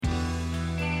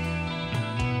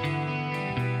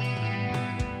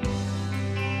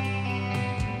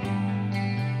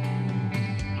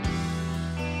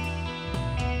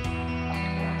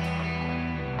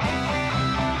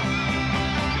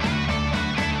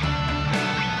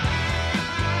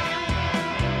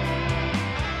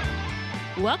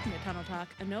Welcome to Tunnel Talk,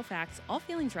 a no facts, all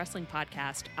feelings wrestling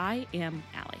podcast. I am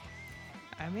Allie.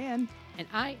 I'm Ann. And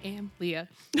I am Leah.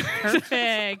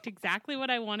 Perfect. Exactly what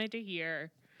I wanted to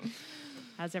hear.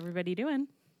 How's everybody doing?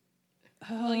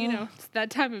 Well, you know, it's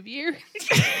that time of year.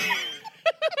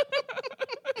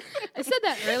 I said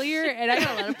that earlier, and I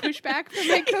got a lot of pushback from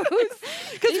my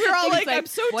co-hosts. Because we're all like, I'm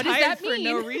so what does tired that for mean?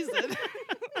 no reason.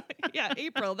 Yeah,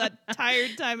 April, that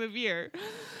tired time of year.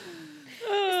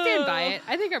 Stand by it.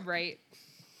 I think I'm right.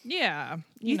 Yeah.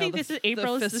 You think this is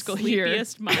April is the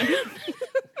sleepiest month?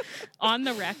 On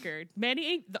the record.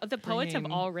 Many, the poets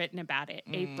have all written about it.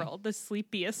 April, the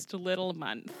sleepiest little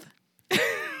month.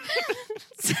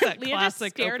 That Leah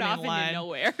classic just stared off line. into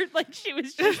nowhere. Like she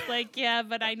was just like, yeah,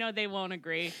 but I know they won't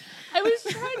agree. I was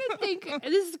trying to think,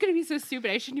 this is going to be so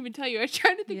stupid, I shouldn't even tell you. I was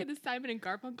trying to think of the Simon and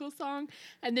Garfunkel song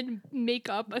and then make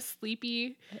up a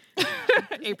sleepy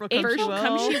April April Will.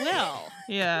 come she will.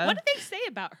 Yeah. What did they say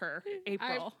about her,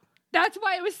 April? That's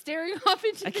why I was staring off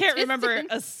into I the can't remember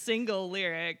distance. a single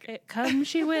lyric. It come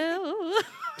she will.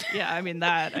 Yeah, I mean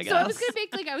that, I guess. So I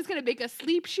was gonna make a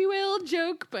sleep she will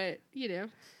joke, but you know.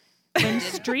 When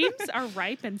streams are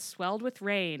ripe and swelled with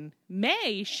rain,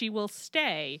 May she will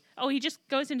stay. Oh, he just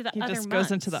goes into the other months.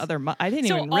 Goes into the other month. I didn't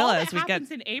so even realize all that we happens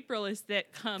get in April is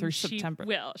that come through she September.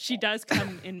 will. She does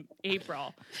come in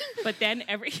April, but then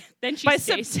she by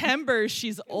stays. September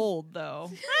she's old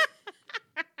though.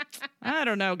 I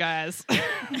don't know, guys.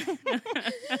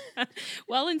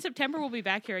 Well, in September we'll be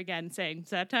back here again saying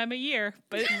it's that time of year,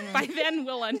 but by then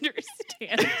we'll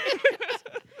understand.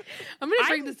 I'm going to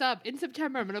bring this up. In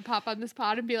September, I'm going to pop on this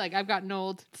pod and be like, I've gotten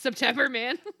old. September,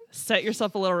 man. Set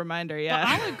yourself a little reminder, yeah.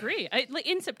 But I'll agree.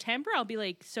 In September, I'll be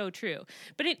like, so true.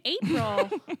 But in April,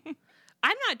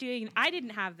 I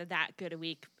didn't have that good a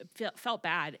week. Felt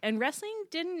bad. And wrestling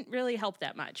didn't really help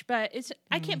that much. But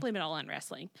I can't blame it all on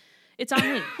wrestling. It's on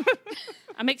me.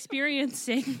 I'm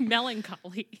experiencing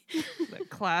melancholy. The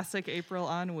classic April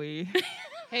ennui.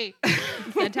 Hey,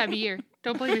 it's that time of year.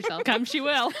 Don't blame yourself. Come she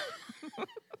will.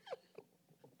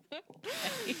 Okay.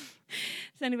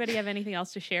 Does anybody have anything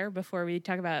else to share before we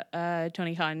talk about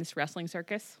Tony Khan's wrestling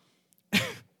circus?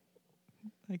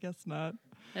 I guess not.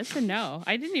 That's a no.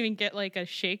 I didn't even get like a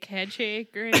head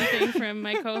shake or anything from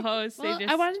my co-host. Well,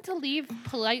 I wanted to leave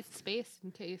polite space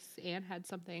in case Anne had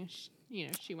something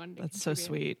she wanted to That's so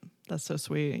contribute. sweet. That's so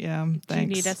sweet. Yeah, thanks. Do you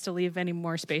need us to leave any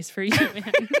more space for you,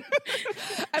 Anne?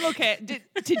 I'm okay.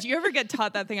 Did you ever get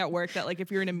taught that thing at work that like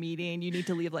if you're in a meeting, you need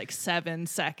to leave like 7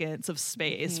 seconds of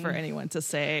space for anyone to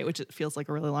say, which it feels like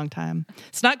a really long time.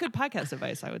 It's not good podcast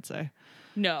advice, I would say.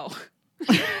 No.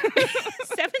 7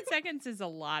 seconds is a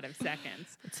lot of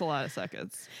seconds. It's a lot of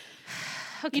seconds.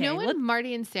 Okay, You know when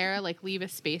Marty and Sarah like leave a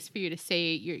space for you to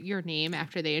say your name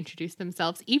after they introduce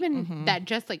themselves? Even that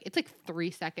just like, it's like 3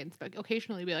 seconds, but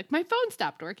occasionally be like, my phone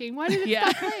stopped working. Why did it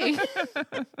stop playing?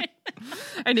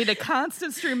 I need a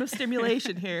constant stream of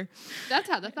stimulation here. That's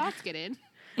how the thoughts get in.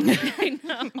 I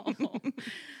know.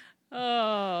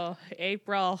 Oh,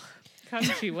 April. Come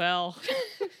she will.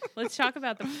 Let's talk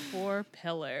about the 4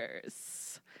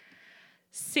 pillars.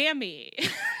 Sammy.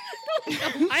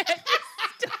 I think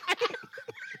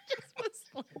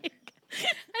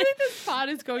this pod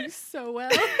is going so well.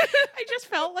 I just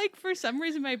felt like for some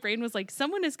reason my brain was like,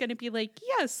 someone is going to be like,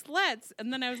 yes, let's.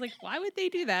 And then I was like, why would they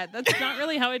do that? That's not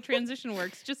really how a transition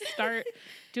works. Just start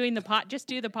doing just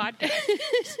do the podcast.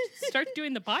 Start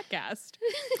doing the podcast.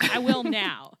 I will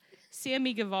now.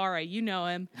 Sammy Guevara, you know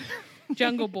him.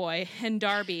 Jungle Boy and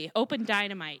Darby opened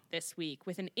Dynamite this week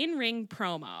with an in-ring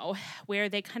promo where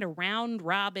they kind of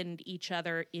round-robined each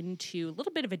other into a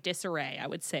little bit of a disarray, I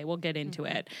would say. We'll get into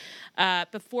it.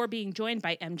 Before being joined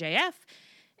by MJF.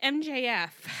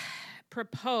 MJF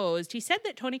proposed. He said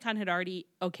that Tony Khan had already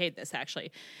okayed this,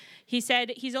 actually. He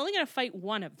said he's only going to fight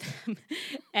one of them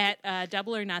at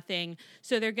Double or Nothing,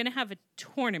 so they're going to have a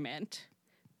tournament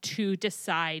to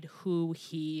decide who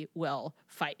he will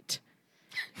fight.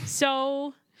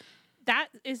 So that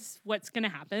is what's going to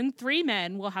happen. 3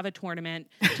 men will have a tournament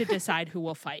to decide who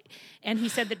will fight. And he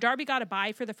said that Darby got a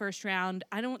bye for the first round.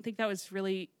 I don't think that was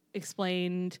really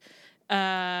explained.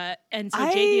 And so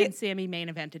JD and Sammy main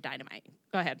evented Dynamite.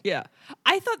 Go ahead. Yeah.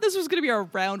 I thought this was going to be a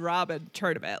round robin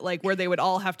tournament, like where they would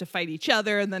all have to fight each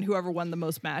other and then whoever won the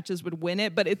most matches would win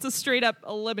it. But it's a straight up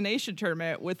elimination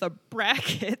tournament with a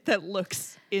bracket that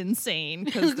looks insane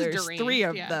because there's deranged, 3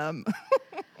 of them.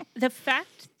 The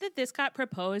fact that this got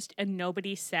proposed and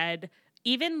nobody said,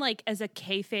 even like as a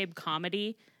kayfabe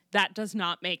comedy, that does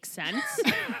not make sense,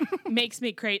 makes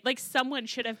me crazy. Like someone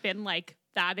should have been like,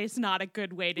 that is not a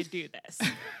good way to do this.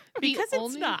 Because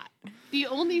it's not. The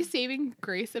only saving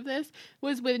grace of this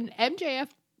was when MJF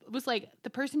was like, the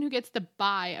person who gets the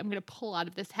bye, I'm going to pull out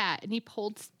of this hat. And he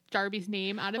pulled Darby's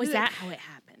name out of it. Was that how it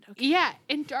happened? Okay. Yeah.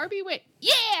 And Darby went,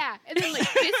 yeah. And then like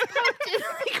fist pumped and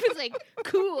like was like,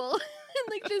 cool.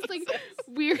 In like this like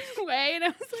weird way. And I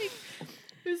was like,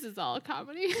 this is all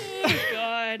comedy. Oh,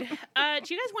 God. Do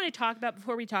you guys want to talk about,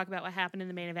 before we talk about what happened in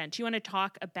the main event, do you want to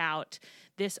talk about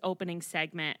this opening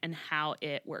segment and how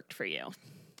it worked for you?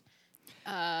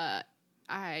 I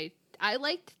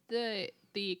liked the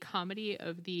comedy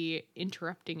of the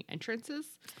interrupting entrances.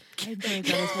 I think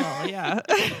that as well, yeah.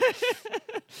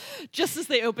 Just as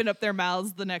they opened up their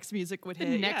mouths, the next music would hit.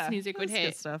 The next music would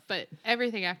hit. Good stuff. But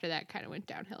everything after that kind of went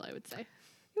downhill, I would say.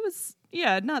 It was,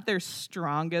 not their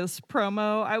strongest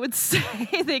promo, I would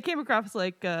say. They came across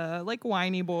like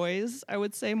whiny boys, I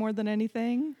would say, more than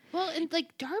anything. Well, and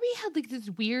like Darby had like this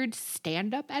weird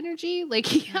stand-up energy. Like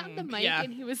he had the mic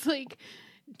and he was like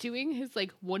doing his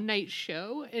like one night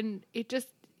show, and he does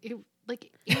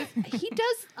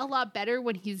a lot better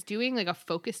when he's doing like a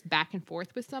focused back and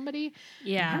forth with somebody.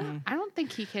 Yeah. I don't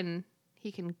think he can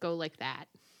go like that.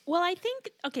 Well, I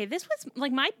think, okay, this was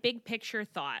like my big picture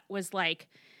thought was like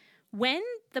when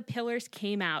the Pillars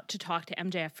came out to talk to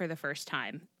MJF for the first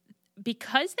time,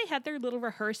 because they had their little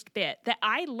rehearsed bit that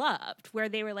I loved where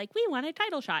they were like, we want a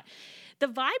title shot. The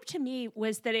vibe to me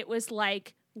was that it was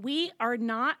like, we are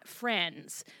not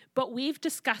friends, but we've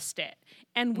discussed it.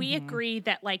 And we agree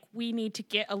that like we need to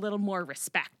get a little more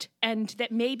respect and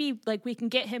that maybe like we can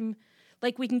get him,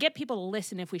 like we can get people to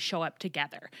listen if we show up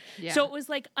together. Yeah. So it was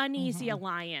like uneasy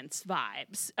alliance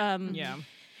vibes.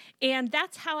 And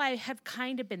that's how I have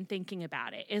kind of been thinking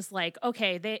about it is like,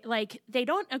 okay, they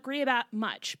don't agree about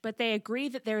much, but they agree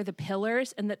that they're the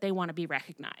Pillars and that they want to be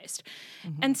recognized.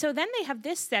 And so then they have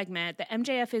this segment that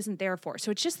MJF isn't there for. So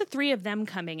it's just the three of them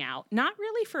coming out, not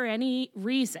really for any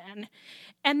reason.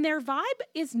 And their vibe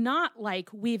is not like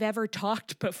we've ever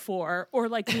talked before or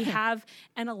like we have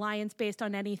an alliance based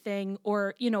on anything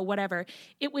or, whatever.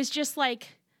 It was just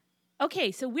like,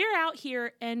 okay, so we're out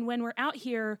here, and when we're out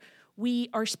here, we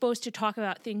are supposed to talk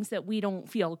about things that we don't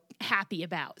feel happy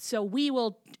about. So we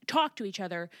will talk to each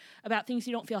other about things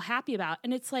you don't feel happy about.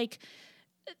 And it's like,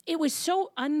 it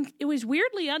was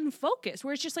weirdly unfocused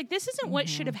where it's just like, this isn't what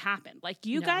should have happened. Like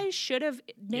you guys should have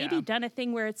maybe done a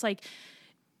thing where it's like,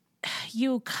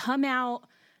 you come out,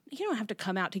 you don't have to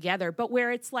come out together, but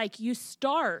where it's like you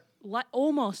start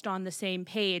almost on the same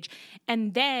page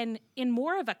and then in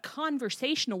more of a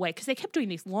conversational way, because they kept doing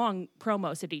these long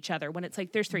promos at each other when it's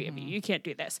like, there's three of you can't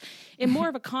do this. In more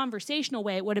of a conversational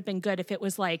way, it would have been good if it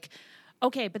was like,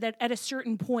 okay, but that at a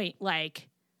certain point, like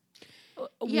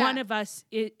one of us,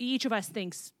 each of us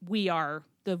thinks we are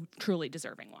the truly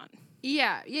deserving one.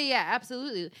 Yeah,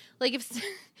 absolutely. Like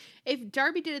if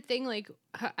Darby did a thing like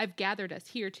I've gathered us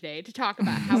here today to talk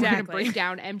about how we're going to bring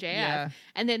down MJF,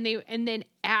 and then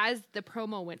as the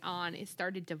promo went on, it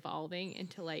started devolving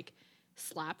into like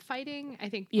slap fighting. I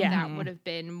think that would have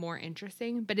been more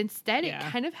interesting, but instead it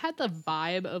kind of had the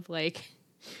vibe of like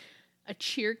a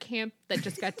cheer camp that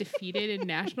just got defeated in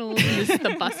nationals. And this is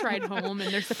the bus ride home,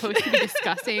 and they're supposed to be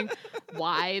discussing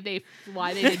why they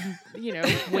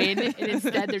didn't win, and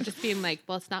instead they're just being like,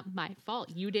 well, it's not my fault,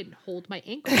 you didn't hold my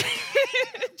ankle.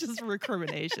 Just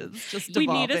recriminations. Just we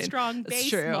devolving. need a strong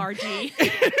base, Margie.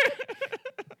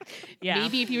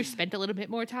 Maybe if you spent a little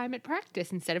bit more time at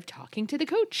practice instead of talking to the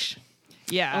coach.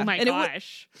 Oh my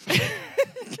gosh.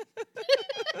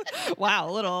 Wow,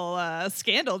 a little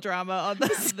scandal drama on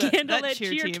scandal that at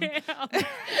cheer team. Camp.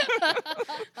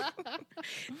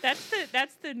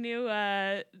 That's the new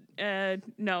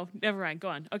no, never mind. Go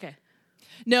on. Okay.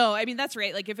 No, I mean, that's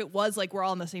right. Like if it was like we're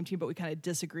all on the same team, but we kind of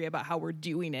disagree about how we're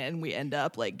doing it and we end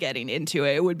up like getting into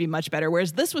it, it would be much better.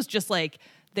 Whereas this was just like,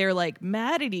 they're like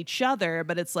mad at each other,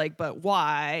 but it's like, but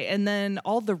why? And then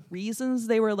all the reasons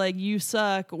they were like, you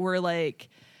suck, were like,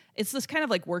 it's this kind of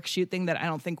like work shoot thing that I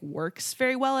don't think works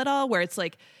very well at all, where it's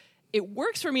like, it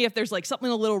works for me if there's like something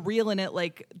a little real in it,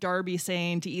 like Darby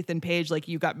saying to Ethan Page, like,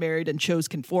 you got married and chose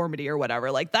conformity or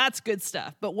whatever. Like, that's good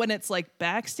stuff. But when it's like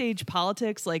backstage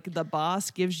politics, like the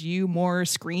boss gives you more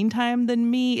screen time than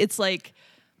me, it's like,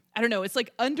 I don't know, it's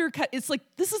like undercut. It's like,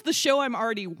 this is the show I'm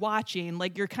already watching.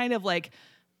 Like, you're kind of like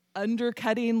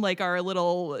undercutting like our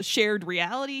little shared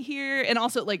reality here. And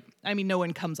also, like, I mean, no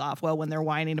one comes off well when they're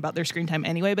whining about their screen time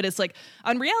anyway, but it's like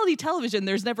on reality television,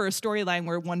 there's never a storyline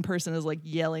where one person is like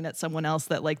yelling at someone else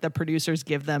that like the producers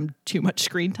give them too much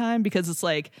screen time, because it's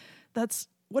like, that's,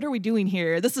 what are we doing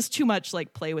here? This is too much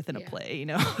like play within a play, you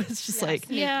know? It's just like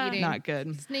not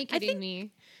good. Snake eating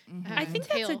me. I think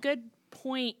that's a good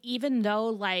point, even though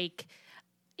like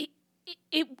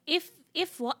if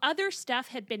if other stuff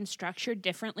had been structured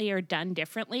differently or done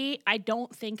differently, I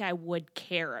don't think I would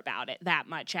care about it that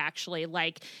much, actually.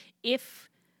 Like, if...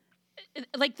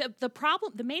 Like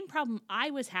the main problem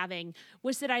I was having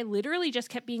was that I literally just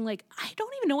kept being like, I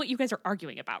don't even know what you guys are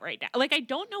arguing about right now. Like, I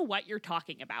don't know what you're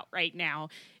talking about right now.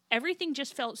 Everything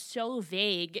just felt so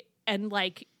vague and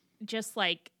like, just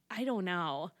like, I don't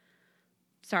know.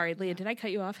 Sorry, Leah, did I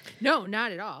cut you off? No,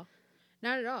 not at all.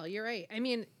 Not at all. You're right. I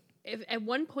mean, if at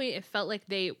one point it felt like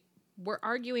they were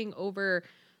arguing over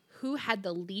who had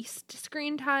the least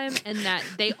screen time and that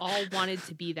they all wanted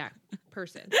to be that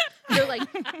person. They're like,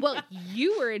 well,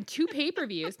 you were in 2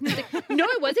 pay-per-views. And it's like, no,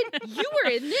 I wasn't. You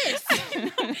were in this.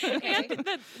 And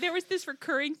there was this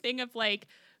recurring thing of like,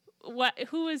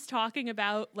 who was talking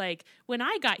about like, when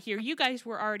I got here, you guys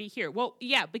were already here. Well,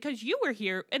 yeah, because you were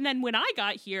here. And then when I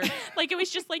got here, like, it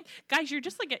was just like, guys, you're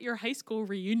just like at your high school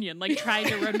reunion, like trying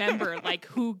to remember like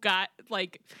who got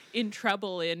like in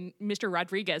trouble in Mr.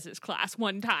 Rodriguez's class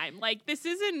one time. Like, this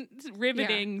isn't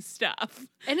riveting stuff.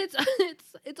 And it's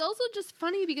also just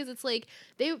funny because it's like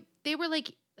they were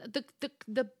like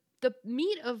the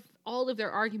meat of all of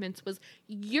their arguments was,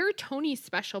 you're Tony's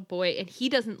special boy and he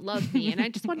doesn't love me. And I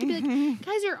just want to be like,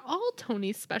 guys, you're all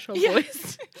Tony's special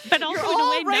boys. But also in a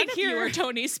way, right none of you are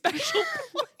Tony's special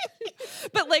boy.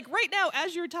 But like right now,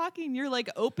 as you're talking, you're like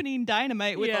opening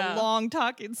Dynamite with a long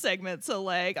talking segment. So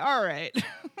like, all right.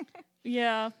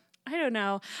 Yeah. I don't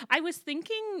know. I was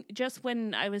thinking just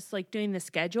when I was like doing the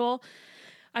schedule,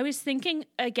 I was thinking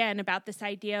again about this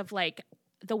idea of like,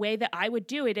 the way that I would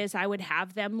do it is I would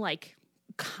have them like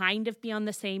kind of be on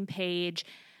the same page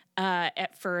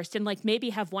at first, and like maybe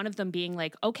have one of them being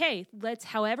like, okay, let's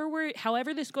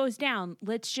however this goes down,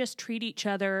 let's just treat each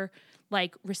other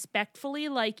like respectfully,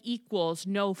 like equals,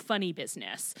 no funny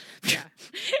business. Yeah.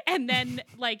 And then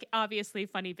like obviously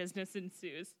funny business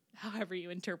ensues, however you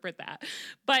interpret that.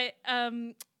 But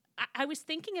I was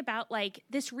thinking about like,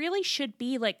 this really should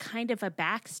be like kind of a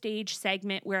backstage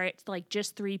segment where it's like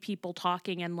just 3 people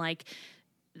talking and like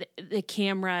the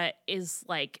camera is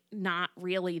like not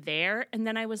really there. And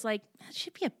then I was like, that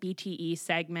should be a BTE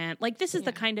segment. Like, this is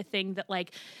the kind of thing that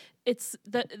like, it's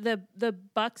the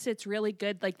Bucks, it's really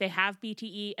good. Like, they have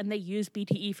BTE and they use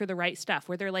BTE for the right stuff,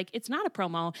 where they're like, it's not a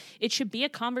promo. It should be a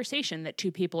conversation that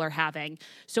 2 people are having.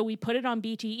 So we put it on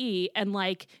BTE, and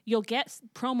like, you'll get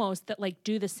promos that like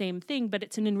do the same thing, but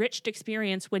it's an enriched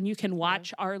experience when you can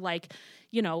watch our like,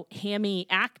 you know, hammy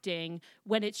acting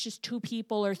when it's just 2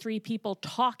 people or 3 people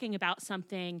talking about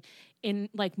something in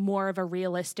like more of a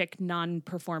realistic,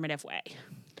 non-performative way.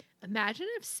 Imagine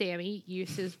if Sammy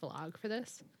used his vlog for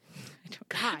this.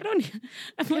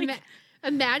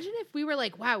 Imagine if we were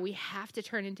like, wow, we have to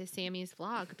turn into Sammy's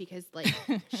vlog because like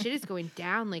shit is going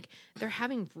down. Like they're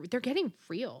getting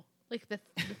real. Like the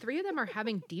 3 of them are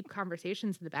having deep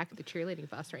conversations in the back of the cheerleading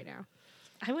bus right now.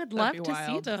 I would love to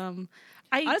see them.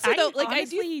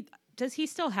 Honestly, does he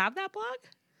still have that blog?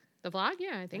 The vlog?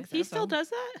 Yeah, I think so. He still does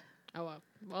that? Oh,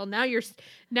 well, now you're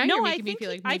making me feel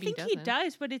like maybe he doesn't. He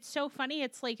does, but it's so funny.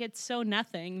 It's like, it's so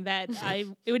nothing that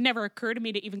it would never occur to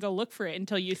me to even go look for it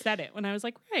until you said it, when I was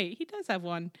like, right, he does have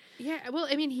one. Yeah, well,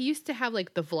 I mean, he used to have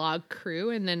like the vlog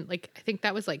crew, and then like, I think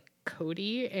that was like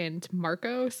Cody and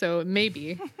Marco, so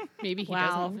maybe he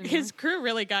doesn't. His crew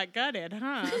really got gutted,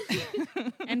 huh?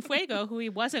 And Fuego, who he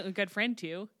wasn't a good friend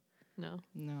to. No.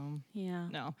 Yeah.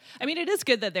 No. I mean, it is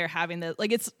good that they're having this.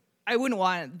 Like, I wouldn't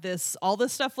want all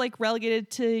this stuff like relegated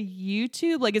to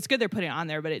YouTube. Like, it's good they're putting it on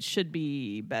there, but it should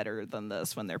be better than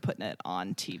this when they're putting it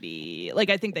on TV. Like,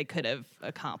 I think they could have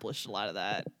accomplished a lot of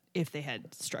that if they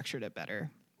had structured it better.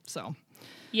 So,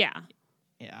 yeah.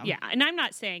 And I'm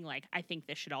not saying like I think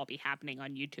this should all be happening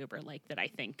on YouTube, or like that. I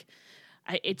think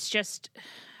it's just,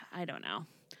 I don't know.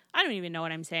 I don't even know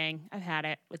what I'm saying. I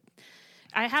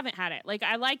haven't had it. Like,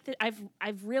 I like that.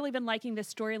 I've really been liking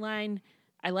this storyline.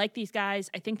 I like these guys.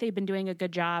 I think they've been doing a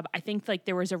good job. I think like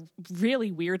there was a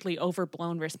really weirdly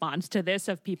overblown response to this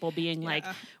of people being like,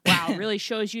 wow, it really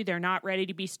shows you they're not ready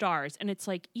to be stars. And it's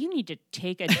like, you need to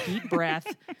take a deep breath.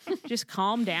 Just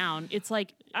calm down. It's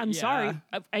like, I'm sorry.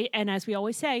 And as we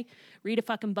always say, read a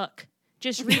fucking book.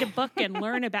 Just read a book and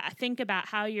think about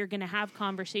how you're going to have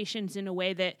conversations in a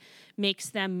way that makes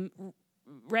them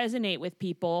resonate with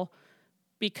people.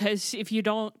 Because if you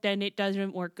don't, then it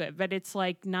doesn't work good. But it's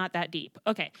like not that deep.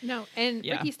 Okay. No, and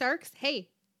Ricky Starks, hey,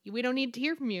 we don't need to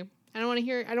hear from you. I don't want to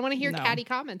hear catty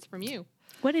comments from you.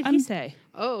 What did he say?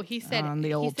 Oh, he said on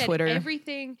the old Twitter.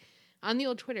 Everything on the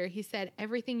old Twitter. He said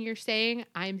everything you're saying,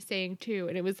 I'm saying too,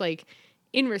 and it was like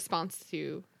in response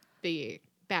to the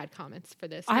bad comments for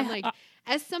this. I'm like,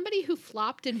 as somebody who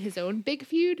flopped in his own big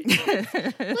feud,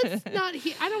 let's not.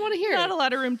 I don't want to hear it. Not a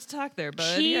lot of room to talk there,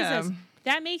 but Jesus,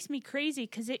 that makes me crazy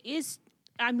because it is.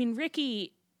 I mean,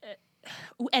 Ricky,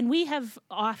 and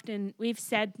we've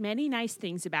said many nice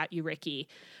things about you, Ricky,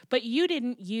 but you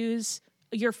didn't use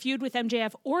your feud with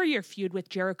MJF or your feud with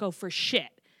Jericho for shit.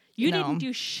 You didn't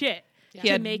do shit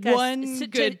to make us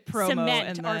good promo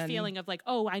cement and our then, feeling of like,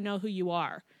 oh, I know who you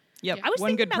are. Yep. I was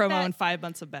one good promo that, and 5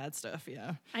 months of bad stuff.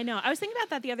 Yeah. I know. I was thinking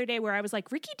about that the other day where I was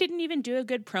like, Ricky didn't even do a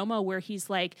good promo where he's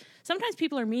like, sometimes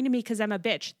people are mean to me because I'm a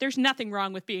bitch. There's nothing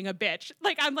wrong with being a bitch.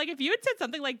 Like, I'm like, if you had said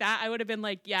something like that, I would have been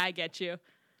like, yeah, I get you.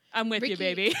 I'm with you,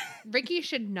 baby. Ricky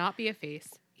should not be a face.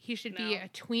 He should be a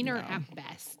tweener at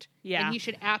best. Yeah. And he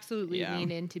should absolutely lean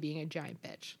into being a giant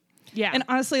bitch. Yeah. And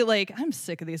honestly, like, I'm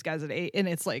sick of these guys at 8, and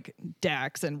it's like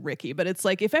Dax and Ricky, but it's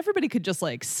like if everybody could just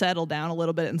like settle down a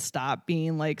little bit and stop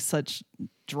being like such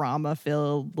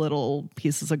drama-filled little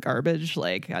pieces of garbage,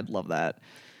 like I'd love that.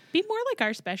 Be more like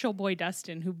our special boy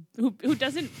Dustin, who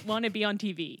doesn't want to be on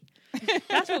TV.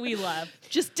 That's what we love.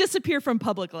 Just disappear from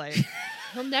public life.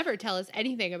 He'll never tell us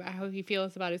anything about how he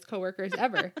feels about his coworkers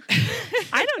ever.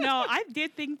 I don't know. I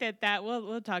did think that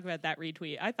we'll talk about that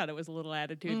retweet. I thought it was a little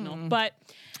attitudinal, but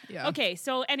okay.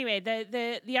 So anyway,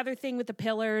 the other thing with the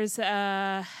pillars.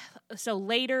 So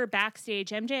later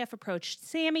backstage, MJF approached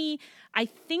Sammy. I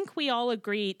think we all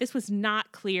agree this was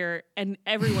not clear, and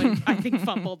everyone I think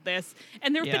fumbled this.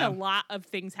 And there have been a lot of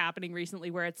things happening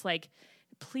recently where it's like,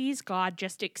 please God,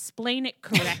 just explain it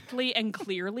correctly and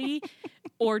clearly,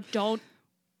 or don't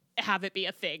have it be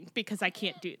a thing because I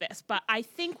can't do this. But I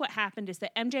think what happened is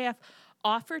that MJF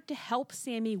offered to help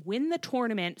Sammy win the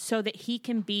tournament so that he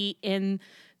can be in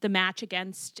the match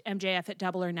against MJF at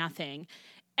Double or Nothing.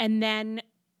 And then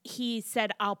he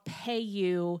said, I'll pay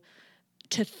you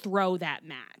to throw that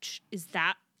match. Is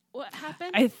that what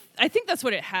happened? I think that's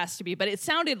what it has to be, but it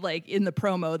sounded like in the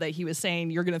promo that he was saying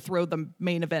you're going to throw the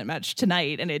main event match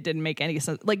tonight, and it didn't make any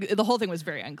sense. Like the whole thing was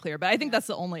very unclear, but I think that's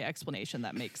the only explanation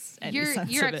that makes any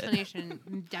sense. Your of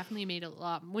explanation definitely made a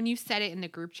lot. When you said it in the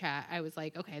group chat, I was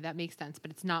like, okay, that makes sense,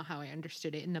 but it's not how I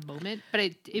understood it in the moment. But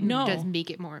it does make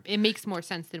it more. It makes more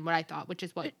sense than what I thought, which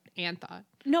is what Ann thought.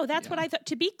 No, that's what I thought.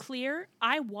 To be clear,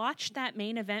 I watched that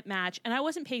main event match, and I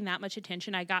wasn't paying that much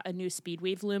attention. I got a new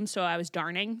Speedweave loom, so I was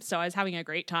darning, so I was having a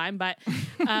great time. But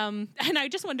and I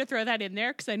just wanted to throw that in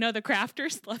there because I know the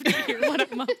crafters love to hear what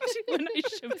I'm watching when I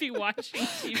should be watching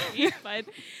TV. But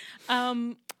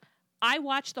I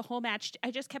watched the whole match. I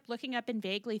just kept looking up and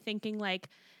vaguely thinking, like,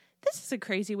 this is a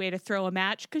crazy way to throw a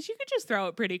match because you could just throw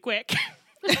it pretty quick.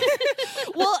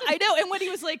 Well, I know. And when he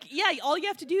was like, yeah, all you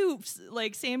have to do,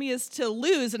 like, Sammy, is to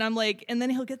lose. And I'm like, and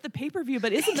then he'll get the pay-per-view.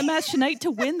 But isn't the match tonight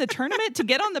to win the tournament, to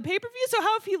get on the pay-per-view? So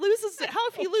how if he loses,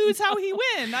 how he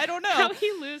win? I don't know. How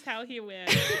he lose, how he win.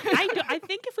 I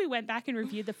think if we went back and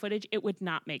reviewed the footage, it would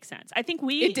not make sense. I think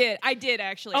It did. I did,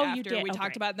 actually, Oh, after you did? we Okay.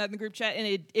 talked about that in the group chat.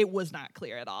 And it was not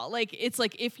clear at all. Like, it's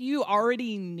like if you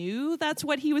already knew that's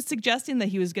what he was suggesting, that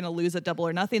he was going to lose at Double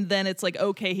or Nothing, then it's like,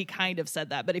 okay, he kind of said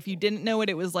that. But if you didn't know it,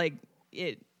 it was like,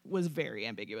 it was very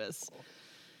ambiguous.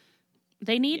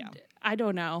 They need, I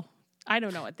don't know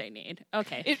what they need.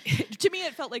 Okay. To me,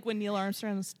 it felt like when Neil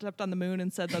Armstrong stepped on the moon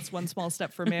and said, that's one small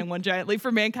step for man, one giant leap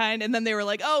for mankind. And then they were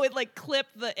like, oh, it like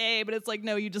clipped the A, but it's like,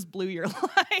 no, you just blew your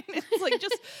line. It's like,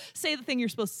 just say the thing you're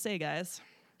supposed to say, guys.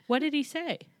 What did he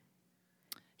say?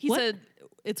 He said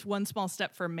it's one small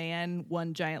step for man,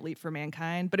 one giant leap for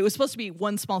mankind. But it was supposed to be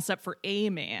one small step for a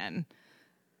man.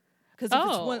 Because if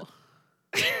it's one...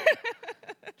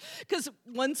 Because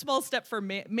one small step for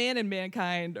man and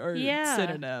mankind are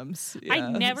synonyms. Yeah,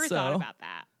 I never thought about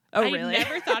that. Oh, really? I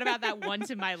never thought about that once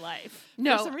in my life.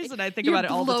 No, for some reason I think about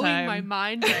it all the time. You're blowing my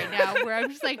mind right now. Where I'm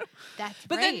just like, that's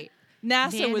but great. Then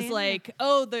NASA was like,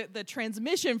 oh, the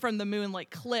transmission from the moon like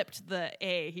clipped the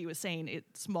A. He was saying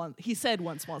it's small. He said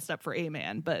one small step for a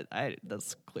man, but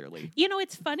that's clearly. You know,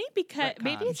 it's funny because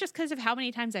maybe it's just because of how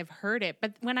many times I've heard it.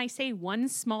 But when I say one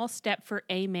small step for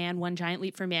a man, one giant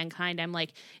leap for mankind, I'm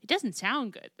like, it doesn't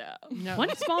sound good though. No.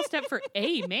 One small step for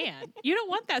a man. You don't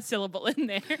want that syllable in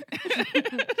there.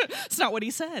 It's not what he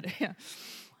said. Yeah.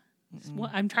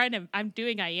 Well, I'm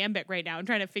doing iambic right now. I'm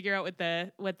trying to figure out what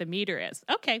the meter is.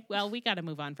 Okay, well, we got to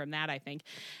move on from that, I think.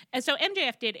 And so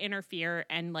MJF did interfere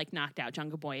and like knocked out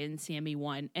Jungle Boy, and Sammy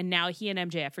won. And now he and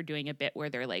MJF are doing a bit where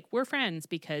they're like, we're friends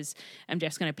because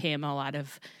MJF's going to pay him a lot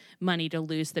of money to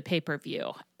lose the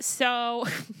pay-per-view. So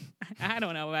I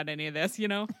don't know about any of this, you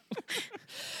know?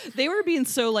 They were being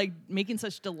so like making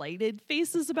such delighted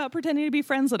faces about pretending to be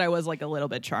friends that I was like a little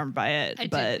bit charmed by it. I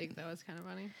did think that was kind of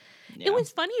funny. Yeah. It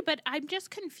was funny, but I'm just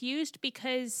confused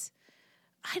because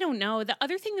I don't know. The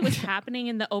other thing that was happening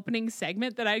in the opening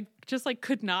segment that I just like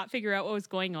could not figure out what was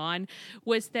going on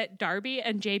was that Darby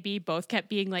and JB both kept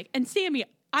being like, and Sammy,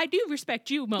 I do respect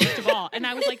you most of all. And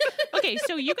I was like, okay,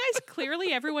 so you guys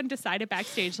clearly everyone decided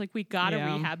backstage, like, we got to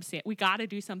rehab Sam. We got to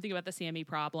do something about the Sammy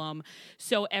problem.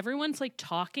 So everyone's like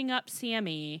talking up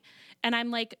Sammy. And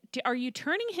I'm like, are you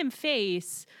turning him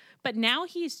face? But now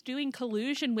he's doing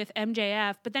collusion with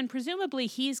MJF, but then presumably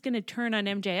he's going to turn on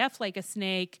MJF like a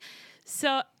snake.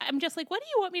 So I'm just like, what do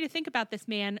you want me to think about this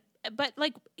man? But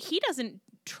like, he doesn't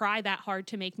try that hard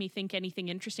to make me think anything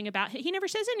interesting about him. He never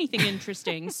says anything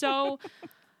interesting. So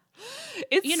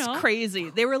it's crazy.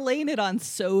 They were laying it on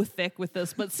so thick with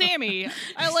this. But Sammy,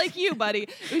 I like you, buddy.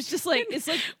 It was just like, it's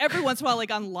like every once in a while,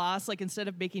 like on Lost, like instead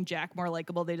of making Jack more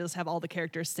likable, they just have all the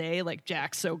characters say like,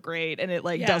 Jack's so great. And it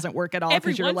like doesn't work at all.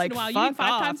 Every you're once like, in a while, fuck you need 5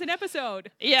 off. times an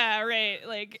episode. Yeah, right.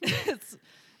 Like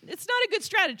it's not a good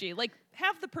strategy. Like,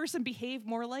 have the person behave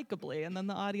more likably, and then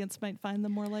the audience might find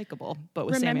them more likable. But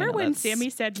with Remember Sammy, when Sammy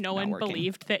said no one working.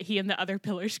 believed that he and the other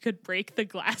pillars could break the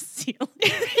glass ceiling?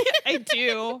 I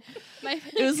do.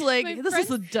 It was like, this is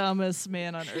the dumbest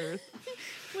man on earth.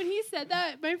 When he said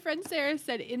that, my friend Sarah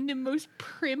said in the most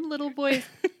prim little voice,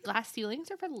 glass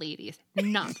ceilings are for ladies,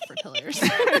 not for pillars.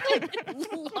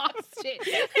 Lost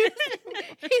it.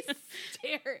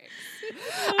 Hysterics.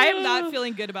 I am not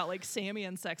feeling good about like Sammy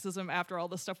and sexism after all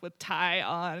the stuff with Ty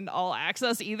on All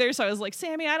Access either. So I was like,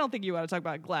 Sammy, I don't think you want to talk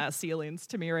about glass ceilings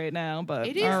to me right now. But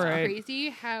it is all right. crazy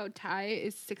how Ty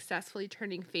is successfully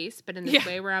turning face, but in this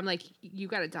way where I'm like, you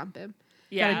got to dump him.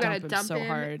 Yeah, you got to dump so him.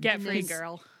 hard. Get free,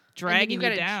 girl. Dragging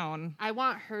you down. I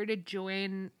want her to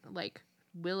join like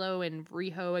Willow and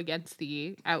Riho against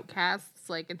the Outcasts,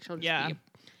 like, and she'll just be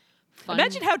fun.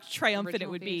 Imagine how triumphant it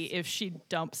would face. be if she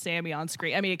dumped Sammy on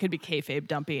screen. I mean, it could be kayfabe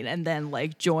dumping and then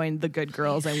like joined the good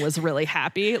girls and was really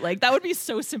happy. Like that would be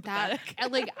so sympathetic.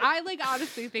 And like I like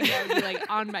honestly think I would be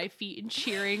like on my feet and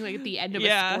cheering like at the end of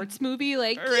a sports movie,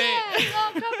 like yeah, it's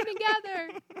all coming together.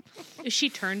 Is she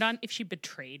turned on if she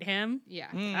betrayed him? Yeah,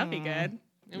 that'd be good.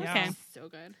 it was Okay. so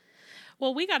good.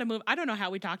 Well, we got to move. I don't know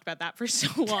how we talked about that for so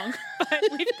long, but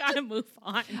we've got to move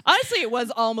on. Honestly, it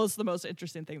was almost the most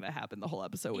interesting thing that happened the whole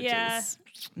episode, which is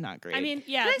not great. I mean,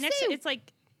 yeah. Can I Next, say- it's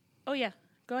like, oh yeah,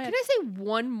 go ahead. Can I say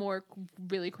one more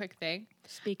really quick thing?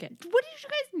 Speak it? What did you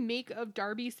guys make of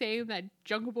Darby saying that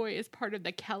Jungle Boy is part of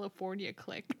the California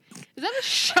clique? Is that a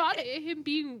shot at him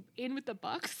being in with the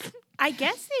Bucks? I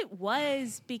guess it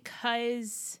was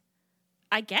because.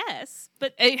 I guess,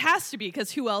 but it has to be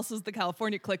because who else is the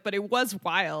California clique? But it was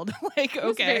wild. Like, It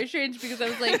was okay, very strange because I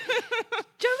was like,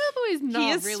 Jungle Boy is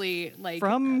not is really like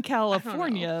from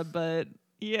California, but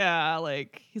yeah,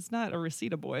 like he's not a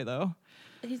Reseda boy though.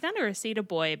 he's not a Reseda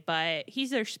boy, but he's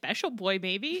their special boy,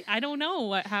 maybe. I don't know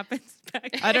what happens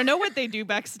back there. I don't know what they do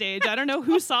backstage. I don't know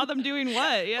who saw them doing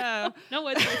what. Yeah. know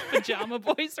what those pajama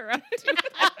boys are up to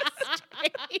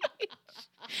backstage.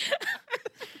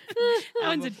 That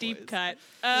one's a deep cut.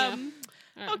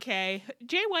 Okay.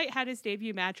 Jay White had his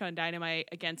debut match on Dynamite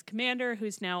against Commander,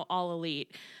 who's now All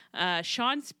Elite.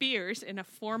 Shawn Spears, in a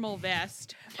formal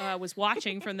vest, was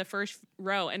watching from the first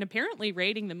row and apparently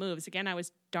rating the moves. Again, I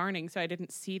was darning, so I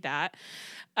didn't see that.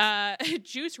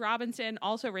 Juice Robinson,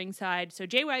 also ringside. So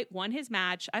Jay White won his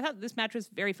match. I thought this match was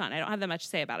very fun. I don't have that much to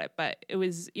say about it, but it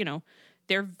was,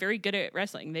 they're very good at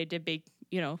wrestling. They did big,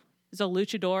 it was a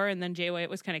luchador, and then Jay White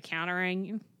was kind of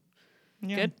countering.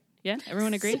 Yeah. Good. Yeah,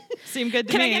 everyone agree? Seemed good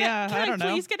to Can me. I I don't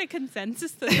know. please get a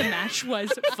consensus that the match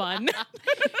was fun?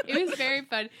 It was very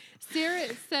fun. Sarah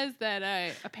says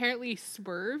that apparently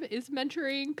Swerve is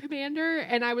mentoring Commander,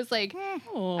 and I was like,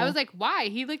 why?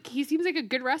 He seems like a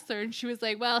good wrestler, and she was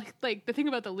like, well, like the thing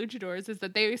about the luchadors is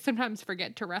that they sometimes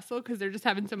forget to wrestle because they're just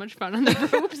having so much fun on the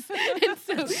ropes, and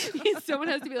so someone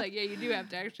has to be like, yeah, you do have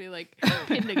to actually like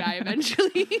pin the guy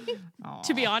eventually.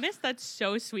 To be honest, that's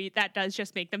so sweet. That does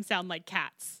just make them sound like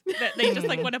cats. That they just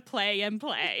like want to play and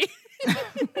play.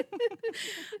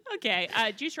 Okay,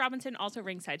 Juice Robinson also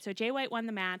ringside. So Jay White won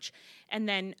the match, and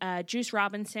then Juice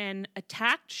Robinson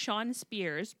attacked Shawn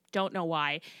Spears. Don't know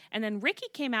why. And then Ricky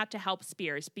came out to help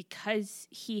Spears because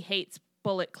he hates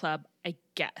Bullet Club. I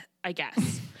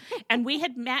guess. And we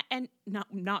had met and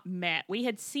not met. We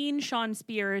had seen Shawn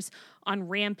Spears on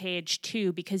Rampage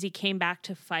too because he came back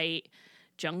to fight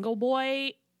Jungle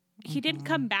Boy. He didn't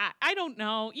come back. I don't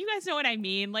know. You guys know what I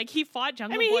mean. Like he fought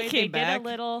Jungle Boy. He came back. Did a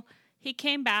little. He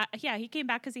came back. Yeah, he came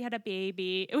back because he had a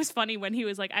baby. It was funny when he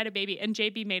was like, I had a baby. And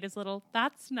JB made his little,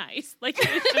 that's nice. Like,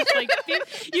 it was just like,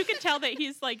 you could tell that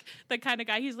he's like the kind of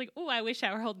guy, he's like, oh, I wish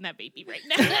I were holding that baby right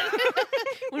now.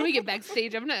 When we get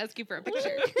backstage, I'm going to ask you for a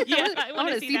picture. Yeah, I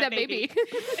want to see that baby.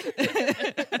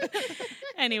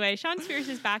 Anyway, Shawn Spears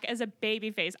is back as a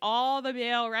babyface. All the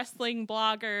male wrestling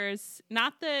bloggers,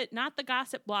 not the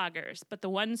gossip bloggers, but the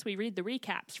ones we read the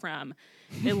recaps from,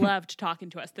 they loved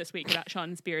talking to us this week about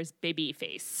Shawn Spears'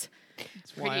 babyface.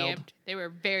 It's pretty amped. They were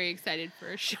very excited for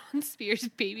a Shawn Spears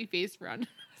babyface run.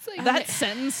 Like, that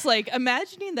sentence, like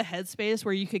imagining the headspace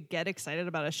where you could get excited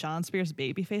about a Shawn Spears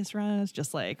babyface run is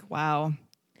just like, wow.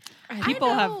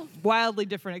 People have wildly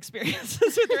different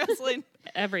experiences with wrestling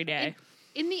every day.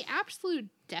 In the absolute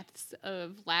depths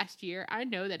of last year, I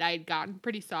know that I had gotten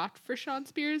pretty soft for Shawn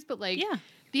Spears, but like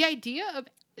the idea of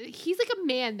he's like a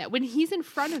man that when he's in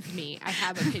front of me, I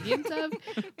have opinions of,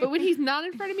 but when he's not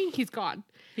in front of me, he's gone.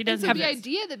 He doesn't have the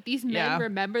idea that these men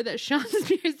remember that Shawn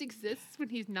Spears exists when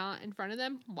he's not in front of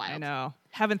them. Wild. I know.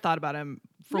 Haven't thought about him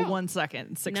for 1 second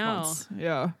in 6 months.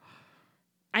 Yeah.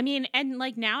 I mean, and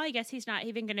like now I guess he's not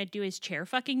even going to do his chair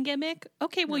fucking gimmick.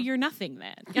 Okay, well, you're nothing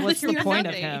then. What's the point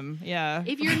of him? Yeah.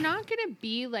 If you're not going to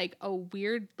be like a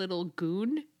weird little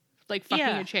goon, like fucking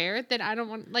a chair, then I don't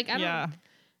want, like, I don't.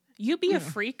 You be a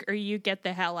freak or you get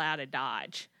the hell out of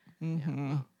Dodge.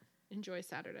 Mm-hmm. Enjoy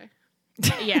Saturday.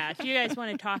 Yeah. Do you guys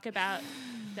want to talk about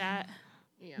that?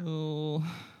 Yeah. Oh.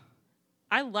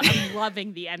 I'm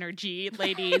loving the energy,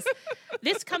 ladies.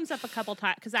 This comes up a couple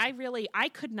times because I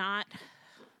could not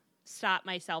stop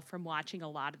myself from watching a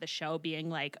lot of the show being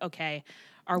like, okay,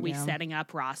 are we setting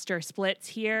up roster splits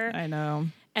here? I know.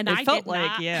 And I felt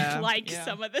like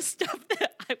some of the stuff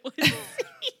that I was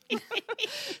seeing.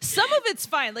 Some of it's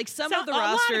fine. Like some of the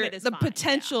roster, of the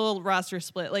potential roster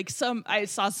split. Like I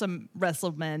saw some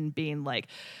WrestleMen being like,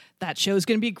 that show's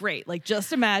going to be great. Like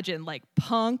just imagine like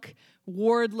Punk,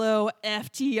 Wardlow,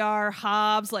 FTR,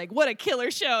 Hobbs, like what a killer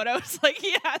show. And I was like,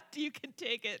 yeah, you can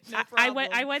take it. No problem.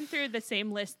 I went through the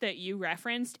same list that you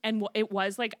referenced, and it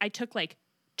was like I took like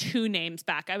 2 names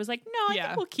back. I was like, no, I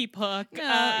think we'll keep Hook.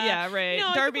 Yeah, right.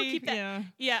 No, Darby, I think we'll keep that.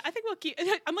 Yeah, I think we'll keep.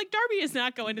 I'm like, Darby is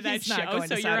not going to that show,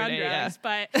 so you're under us.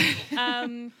 But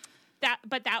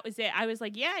that was it. I was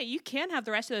like, yeah, you can have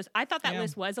the rest of those. I thought that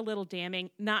list was a little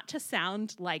damning, not to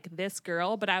sound like this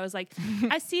girl, but I was like,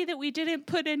 I see that we didn't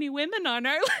put any women on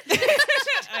our list.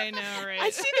 I know, right? I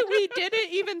see that we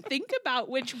didn't even think about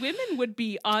which women would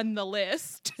be on the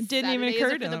list. Didn't even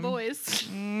occur to the boys.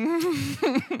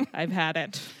 I've had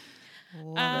it.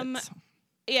 Love it.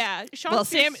 Yeah. Well,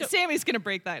 Sammy's going to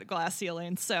break that glass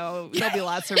ceiling, so there'll be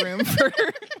lots of room for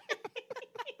her.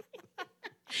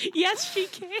 Yes, she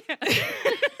can.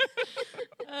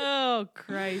 Oh,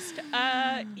 Christ.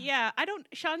 Yeah,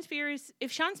 Shawn Spears,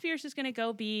 if Shawn Spears is going to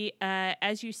go be,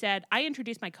 as you said, I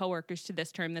introduced my coworkers to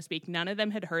this term this week. None of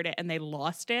them had heard it and they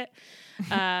lost it.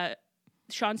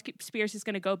 Shawn Spears is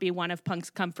going to go be one of Punk's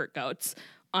comfort goats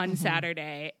on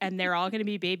Saturday, and they're all going to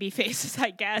be baby faces, I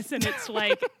guess. And it's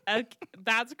like,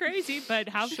 that's crazy, but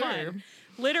have fun.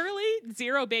 Literally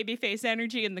 0 babyface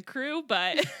energy in the crew,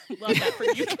 but love that for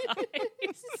you guys.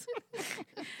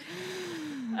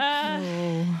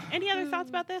 Any other thoughts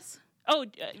about this? Oh,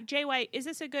 Jay White, is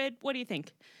this a good, what do you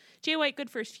think? Jay White, good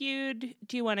first feud.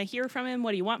 Do you want to hear from him?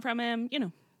 What do you want from him? You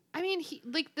know. I mean,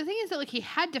 the thing is that, like, he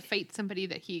had to fight somebody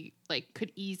that he, like,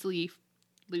 could easily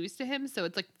lose to him. So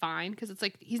it's, like, fine. Because it's,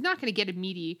 like, he's not going to get a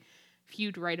meaty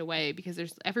feud right away because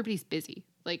everybody's busy.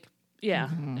 Like, yeah.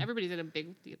 Everybody's in a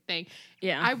big thing.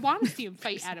 Yeah. I want to see him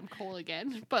fight Adam Cole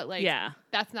again. But, like,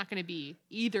 that's not going to be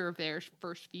either of their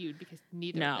first feud because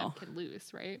neither of them can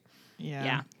lose, right?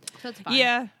 Yeah. So it's fine.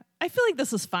 Yeah. I feel like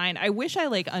this is fine. I wish I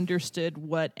like understood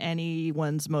what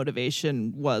anyone's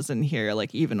motivation was in here,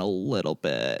 like even a little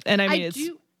bit. And I mean,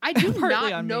 I do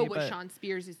not know what Shawn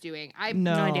Spears is doing. I have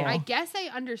no idea. I guess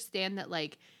I understand that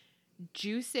like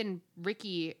Juice and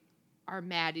Ricky are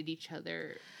mad at each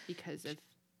other because of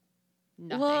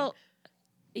nothing. Well,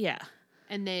 yeah.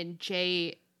 And then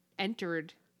Jay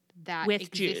entered that with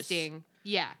existing. Juice.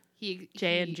 Yeah,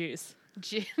 Jay and Juice.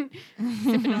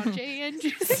 Sipping on Jay and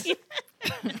Juice.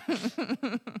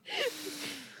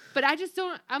 But I just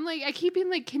don't. I'm like, I keep being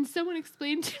like, can someone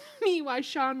explain to me why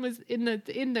Shawn was in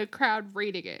the crowd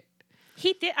rating it?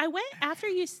 He did. I went after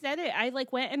you said it. I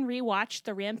like went and rewatched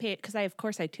the Rampage because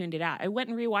I tuned it out. I went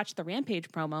and rewatched the Rampage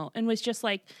promo and was just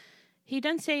like, he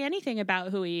doesn't say anything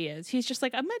about who he is. He's just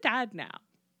like, I'm a dad now.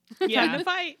 Yeah. I'm gonna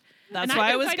fight. That's and why I've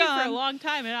I been was fighting gone for a long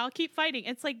time, and I'll keep fighting.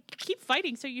 It's like, keep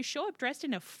fighting. So you show up dressed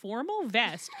in a formal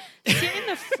vest, sit in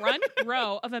the front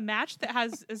row of a match that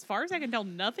has, as far as I can tell,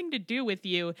 nothing to do with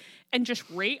you, and just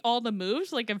rate all the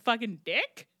moves like a fucking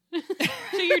dick.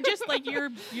 So you're just like your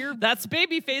that's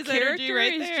babyface energy character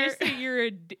right is there. just that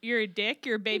you're a dick,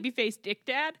 you're a babyface dick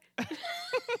dad.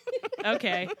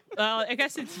 Okay, well, I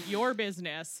guess it's your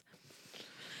business.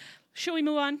 Shall we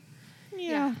move on?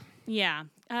 Yeah.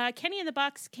 Kenny and the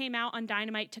Bucks came out on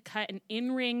Dynamite to cut an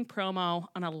in-ring promo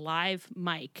on a live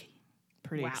mic.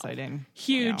 Pretty exciting.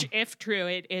 Huge, if true.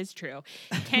 It is true.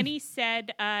 Kenny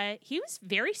said he was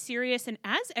very serious, and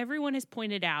as everyone has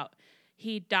pointed out,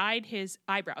 he dyed his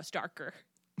eyebrows darker,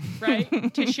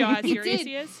 right? To show how serious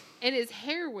he is. And his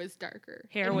hair was darker.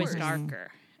 Hair was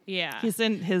darker. Yeah. He's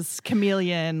in his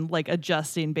chameleon, like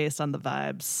adjusting based on the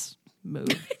vibes move.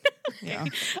 Yeah.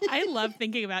 I love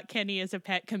thinking about Kenny as a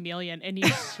pet chameleon, and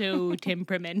he's so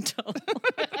temperamental.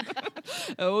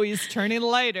 Oh, he's turning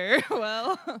lighter.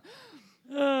 Well.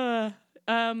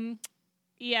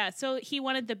 Yeah, so he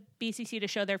wanted the BCC to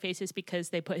show their faces because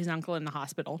they put his uncle in the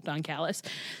hospital, Don Callis.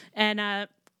 And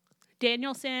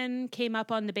Danielson came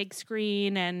up on the big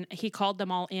screen, and he called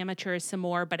them all amateurs some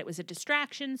more, but it was a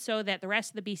distraction so that the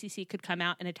rest of the BCC could come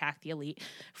out and attack the Elite.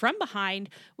 From behind,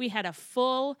 we had a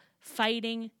full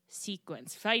fighting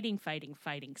sequence. Fighting,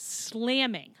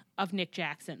 slamming of Nick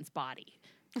Jackson's body.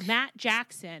 Matt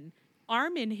Jackson,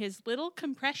 arm in his little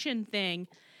compression thing,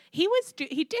 he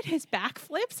did his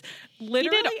backflips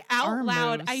literally out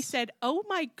loud. Moves. I said, "Oh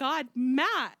my God,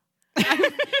 Matt."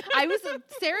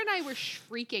 Sarah and I were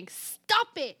shrieking, "Stop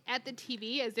it!" at the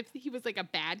TV as if he was like a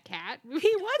bad cat. He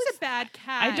was a bad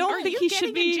cat. I don't think he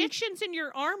should be injections in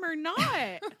your arm or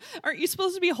not. Aren't you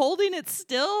supposed to be holding it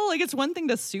still? Like, it's one thing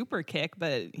to super kick,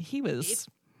 but he was.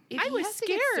 If I he was has to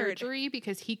get scared. surgery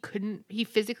because he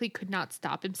physically could not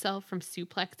stop himself from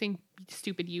suplexing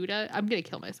stupid Yuta. I'm gonna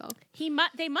kill myself.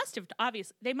 They must have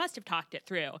talked it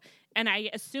through, and I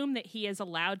assume that he is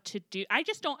allowed to do. I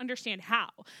just don't understand how.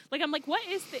 Like, I'm like, what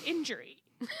is the injury?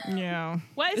 Yeah,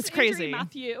 What is it's the crazy, injury,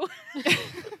 Matthew?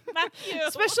 Matthew,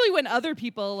 especially when other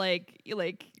people like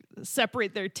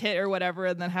separate their tit or whatever,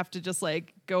 and then have to just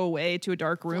like go away to a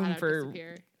dark room for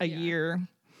a year.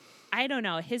 I don't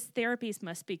know. His therapies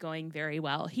must be going very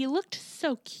well. He looked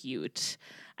so cute.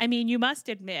 I mean, you must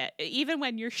admit, even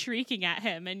when you're shrieking at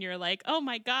him and you're like, "Oh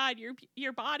my God,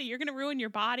 your body, you're going to ruin your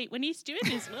body." When he's doing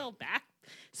his little back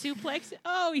suplex,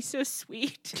 oh, he's so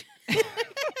sweet.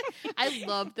 I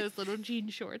love those little jean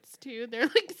shorts too.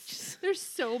 They're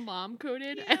so mom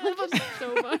coded. Yeah. I love them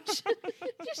so much.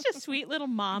 Just a sweet little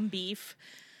mom beef.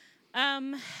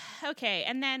 Okay,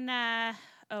 and then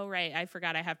oh, right. I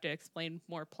forgot I have to explain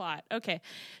more plot. Okay.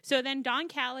 So then Don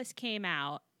Callis came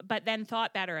out, but then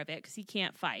thought better of it because he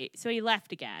can't fight. So he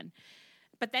left again.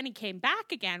 But then he came back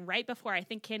again right before I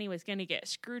think Kenny was going to get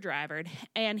screwdrivered.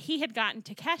 And he had gotten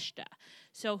Takeshita,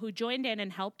 so who joined in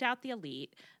and helped out the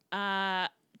Elite.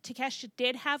 Takeshita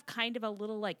did have kind of a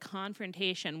little like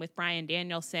confrontation with Bryan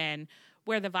Danielson,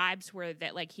 where the vibes were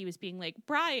that like he was being like,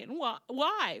 "Brian, why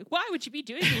would you be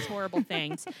doing these horrible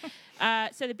things?"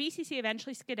 So the BCC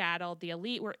eventually skedaddled. The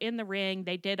Elite were in the ring.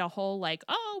 They did a whole like,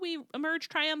 "Oh, we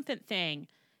emerged triumphant" thing.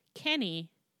 Kenny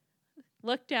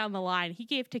looked down the line. He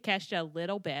gave Takeshita a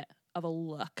little bit of a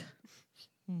look.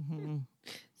 Mm-hmm.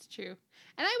 It's true.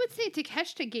 And I would say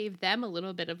Takeshita gave them a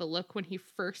little bit of a look when he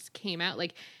first came out.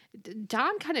 Like,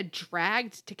 Don kind of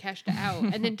dragged Takeshita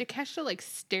out, and then Takeshita like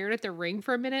stared at the ring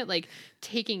for a minute, like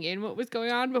taking in what was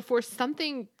going on before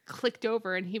something clicked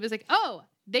over, and he was like, "Oh,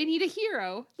 they need a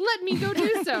hero. Let me go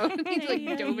do so." And he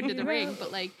like dove into the ring,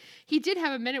 but like he did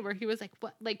have a minute where he was like,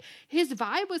 "What?" Like his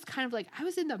vibe was kind of like I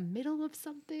was in the middle of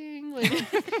something. Like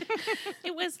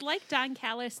it was like Don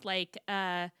Callis, like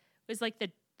was like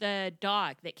the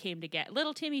dog that came to get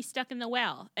little Timmy stuck in the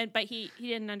well, but he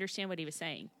didn't understand what he was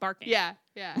saying, barking. Yeah,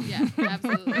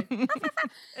 absolutely.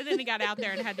 And then he got out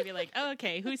there and had to be like, "Oh,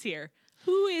 okay, who's here?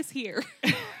 Who is here?"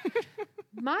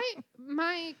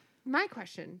 My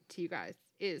question to you guys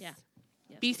is, Yes.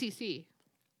 BCC,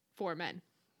 4 men,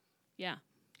 Yeah.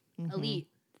 Mm-hmm. Elite,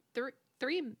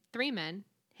 three men,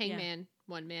 Hangman,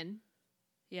 1 man,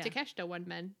 Yeah. Takeshita, 1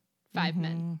 man, 5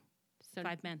 men. So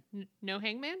 5 men. No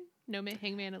Hangman, no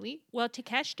Hangman Elite. Well,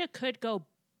 Takeshita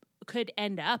could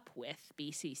end up with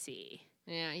BCC.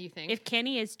 Yeah, you think? If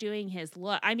Kenny is doing his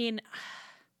look. I mean,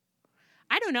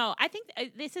 I don't know. I think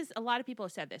this is, a lot of people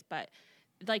have said this, but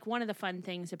like one of the fun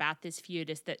things about this feud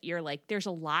is that you're like, there's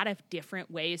a lot of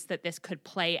different ways that this could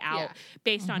play out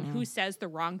based on who says the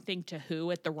wrong thing to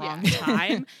who at the wrong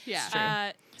time.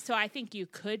 Yeah. So I think you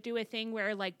could do a thing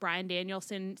where like Bryan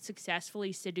Danielson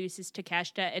successfully seduces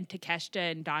Takeshita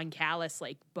and Don Callis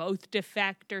like both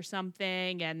defect or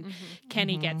something, and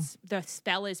Kenny gets the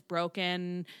spell is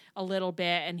broken a little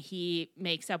bit and he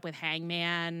makes up with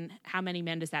Hangman. How many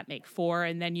men does that make? 4,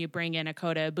 and then you bring in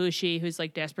Kota Ibushi who's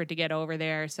like desperate to get over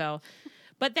there. So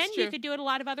but then you could do it a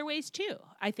lot of other ways too,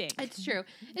 I think. It's true.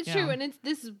 It's true. And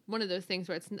this is one of those things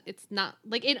where it's not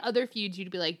like in other feuds you'd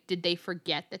be like, did they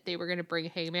forget that they were going to bring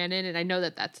Hangman in? And I know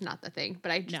that that's not the thing,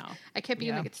 but I kept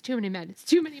being like, it's too many men. It's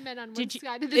too many men on one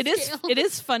side of the scale. It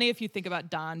is funny if you think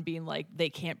about Don being like, they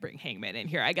can't bring Hangman in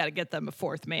here. I got to get them a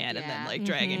 4th man, and then like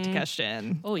dragging Takeshita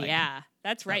in. Oh like, yeah,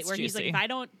 that's right. Where juicy. He's like, if I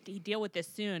don't deal with this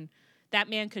soon, that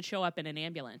man could show up in an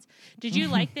ambulance. Did you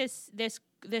like this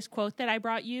quote that I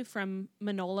brought you from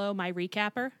Manolo, my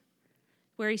recapper,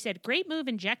 where he said, "Great move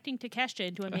injecting Takeshita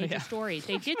into a major story.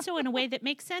 They did so in a way that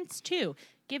makes sense too,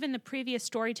 given the previous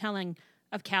storytelling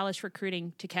of Callis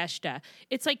recruiting Takeshita."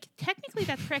 It's like technically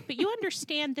that's correct, but you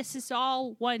understand this is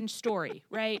all one story,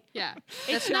 right? Yeah,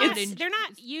 it's not. They're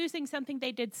not using something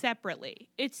they did separately.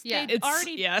 They've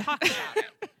already talked about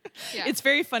it. Yeah. It's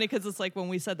very funny because it's like when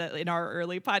we said that in our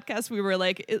early podcast, we were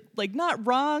like, not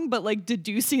wrong, but like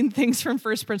deducing things from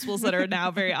first principles that are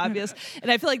now very obvious. And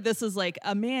I feel like this is like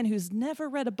a man who's never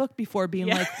read a book before being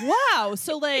like, wow,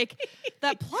 so like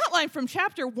that plot line from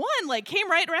chapter 1 like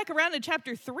came right back around in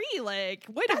chapter 3. Like,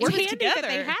 way to work it together. That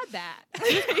they had that.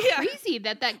 It's crazy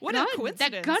that what gun, a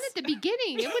coincidence. that gun at the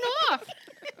beginning, it went off.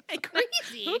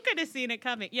 Crazy. Who could have seen it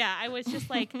coming? Yeah, I was just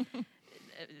like,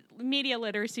 media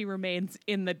literacy remains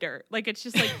in the dirt. Like it's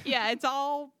just like, it's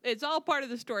all part of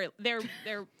the story. They're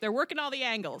working all the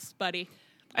angles, buddy.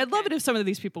 I'd love it if some of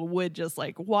these people would just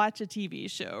like watch a TV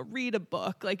show, read a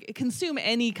book, like consume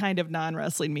any kind of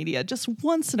non-wrestling media just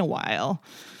once in a while.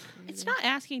 It's not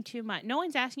asking too much. No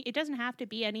one's asking. It doesn't have to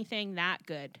be anything that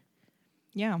good.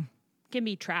 Yeah. It can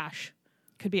be trash.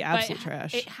 Could be absolute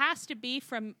trash. It has to be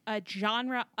from a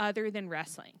genre other than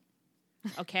wrestling.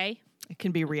 Okay? It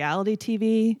can be reality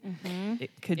TV.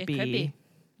 It could be.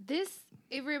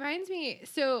 It reminds me,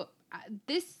 so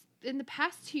in the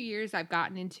past 2 years, I've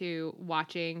gotten into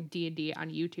watching D&D on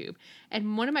YouTube.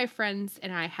 And one of my friends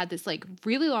and I had this like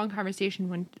really long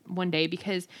conversation one day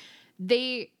because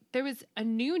there was a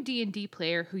new D&D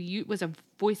player who was a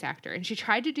voice actor. And she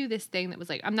tried to do this thing that was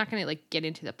like, I'm not going to like get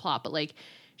into the plot, but like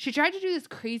she tried to do this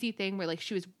crazy thing where like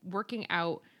she was working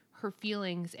out her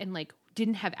feelings and like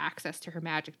didn't have access to her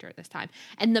magic during this time.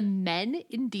 And the men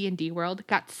in D&D world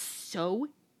got so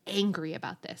angry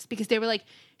about this because they were like,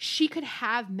 she could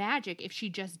have magic if she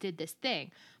just did this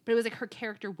thing. But it was like her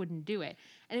character wouldn't do it.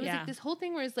 And it was like this whole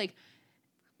thing where it's like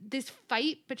this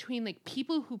fight between like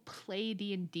people who play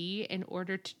D&D in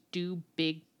order to do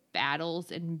big battles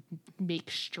and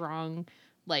make strong,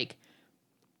 like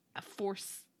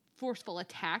forceful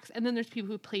attacks. And then there's people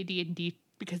who play D&D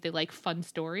because they like fun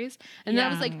stories. And then I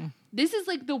was like, this is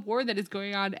like the war that is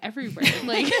going on everywhere.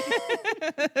 Like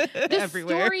the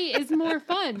story is more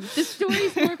fun. The story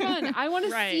is more fun. I want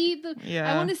to see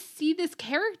I want to see this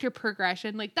character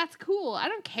progression. Like that's cool. I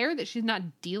don't care that she's not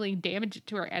dealing damage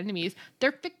to her enemies.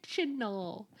 They're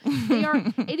fictional.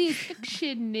 It is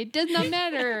fiction. It does not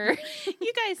matter.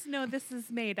 You guys know this is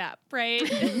made up, right?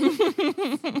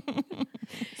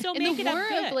 So make it up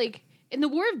good. In the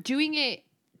war of doing it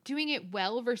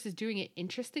well versus doing it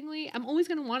interestingly, I'm always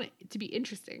going to want it to be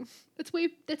interesting. That's way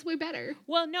better.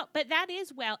 Well, no, but that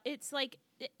is it's like,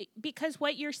 because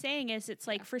what you're saying is it's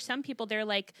like for some people, they're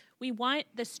like, we want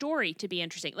the story to be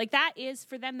interesting. Like that is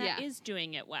for them, that is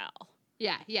doing it well.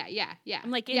 Yeah.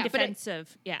 I'm like in defense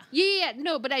of, Yeah.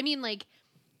 No, but I mean like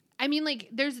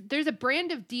there's a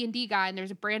brand of D&D guy and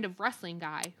there's a brand of wrestling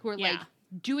guy who are like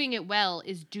doing it well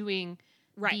is doing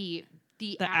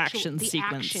the action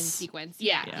sequence.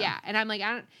 Yeah. And I'm like,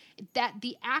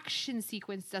 the action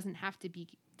sequence doesn't have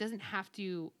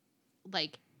to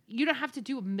like, you don't have to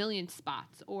do a million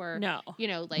spots or,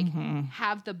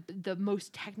 have the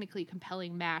most technically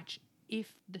compelling match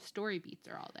if the story beats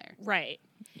are all there. Right.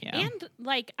 Yeah. And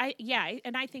like,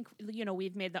 and I think,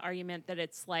 we've made the argument that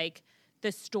it's like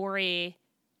the story,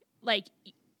 like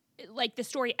the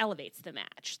story elevates the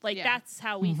match. Like that's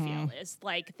how we feel is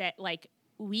like that, like,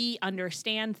 we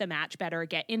understand the match better,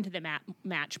 get into the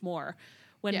match more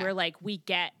when we're like, we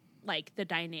get like the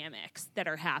dynamics that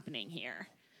are happening here.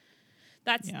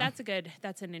 That's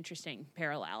an interesting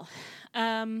parallel.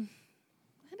 I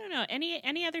don't know.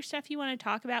 Any other stuff you want to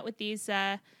talk about with these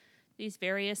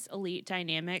various elite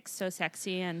dynamics, so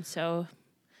sexy and so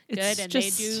good, and they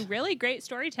do really great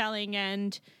storytelling,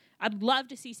 and I'd love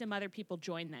to see some other people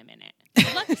join them in it.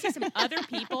 I'd love to see some other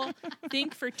people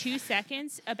think for 2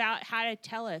 seconds about how to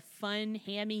tell a fun,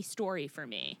 hammy story for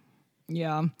me.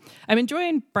 Yeah. I'm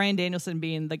enjoying Bryan Danielson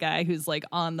being the guy who's like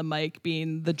on the mic,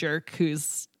 being the jerk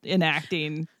who's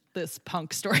enacting this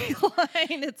Punk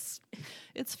storyline.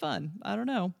 It's fun. I don't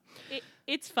know.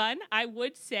 It's fun. I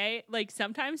would say, like,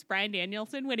 sometimes Bryan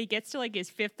Danielson, when he gets to like his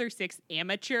 5th or 6th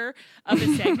amateur of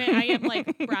a segment, I am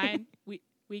like, Bryan,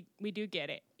 we do get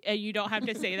it. And you don't have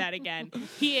to say that again.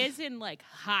 He is in like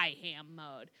high ham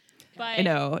mode. But I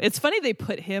know. It's funny they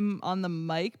put him on the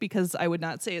mic because I would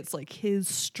not say it's like his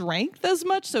strength as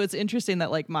much. So it's interesting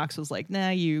that like Mox was like, nah,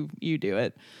 you do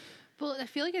it. Well, I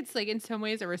feel like it's like in some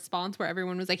ways a response where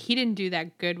everyone was like, he didn't do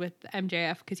that good with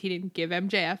MJF because he didn't give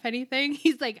MJF anything.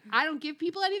 He's like, I don't give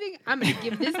people anything. I'm going to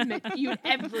give this feud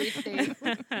everything.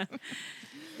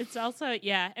 It's also,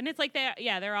 yeah. And it's like,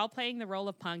 they're all playing the role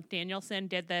of Punk. Danielson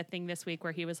did the thing this week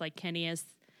where he was like, Kenny,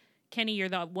 you're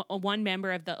the one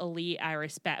member of the elite I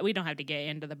respect. We don't have to get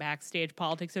into the backstage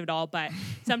politics of it all, but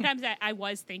sometimes I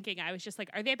was thinking, I was just like,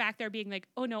 are they back there being like,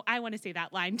 oh no, I want to say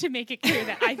that line to make it clear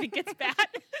that I think it's bad.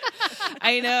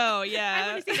 I know, yeah.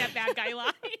 I want to say that bad guy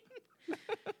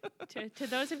line. To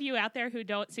those of you out there who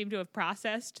don't seem to have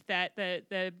processed that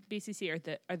the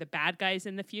BCC are the bad guys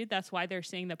in the feud, that's why they're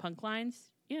saying the Punk lines.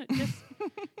 Yeah,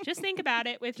 just think about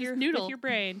it with your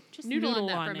brain. Just noodle on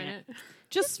that for a minute.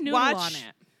 Just noodle watch on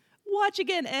it. Watch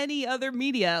again any other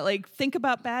media. Like think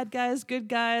about bad guys, good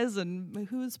guys, and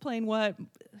who's playing what.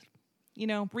 You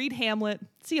know, read Hamlet,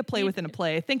 see a play within a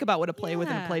play. Think about what a play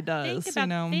within a play does.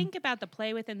 Think about the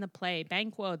play within the play.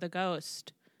 Banquo the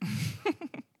ghost.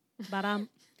 But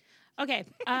okay.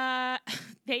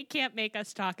 They can't make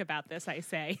us talk about this, I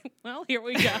say. Well, here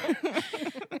we go.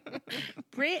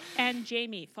 Britt and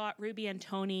Jamie fought Ruby and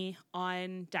Tony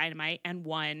on Dynamite and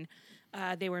won.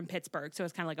 They were in Pittsburgh, so it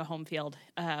was kind of like a home field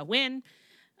win.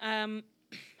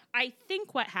 I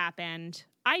think what happened,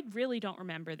 I really don't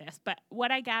remember this, but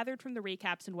what I gathered from the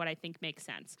recaps and what I think makes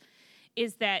sense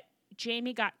is that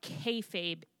Jamie got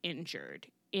kayfabe injured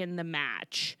in the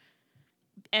match,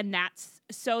 and that's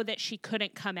so that she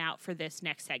couldn't come out for this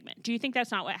next segment. Do you think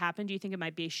that's not what happened? Do you think it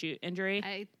might be a shoot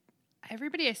injury?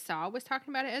 Everybody I saw was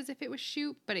talking about it as if it was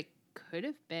shoot, but it could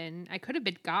have been. I could have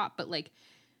been got, but like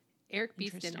Eric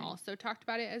Beeston also talked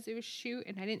about it as it was shoot,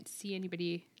 and I didn't see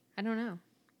anybody. I don't know.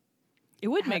 It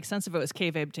would make sense if it was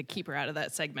kayfabe to keep her out of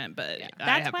that segment, but yeah.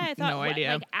 That's why I thought, no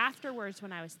idea. Like afterwards,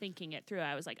 when I was thinking it through,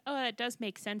 I was like, "Oh, that does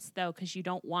make sense though, because you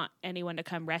don't want anyone to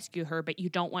come rescue her, but you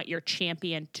don't want your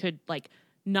champion to like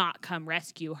not come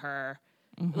rescue her,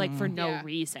 like for no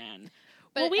reason."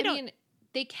 But well, I mean,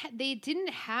 they didn't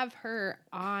have her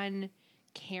on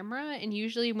camera, and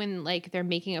usually when like they're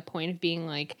making a point of being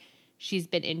like she's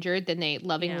been injured, then they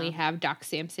lovingly have Doc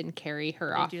Samson carry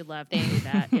her off. They do love to do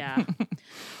that, yeah.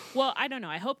 Well, I don't know.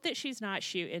 I hope that she's not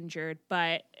shoot injured,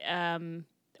 but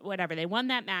whatever. They won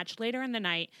that match. Later in the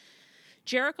night,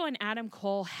 Jericho and Adam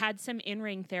Cole had some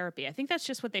in-ring therapy. I think that's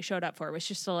just what they showed up for. It was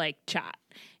just to like chat.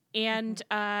 And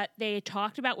they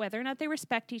talked about whether or not they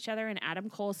respect each other. And Adam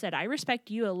Cole said, I respect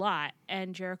you a lot.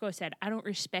 And Jericho said, I don't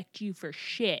respect you for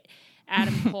shit,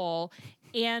 Adam Cole.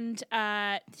 And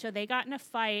so they got in a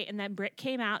fight, and then Britt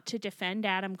came out to defend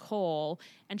Adam Cole,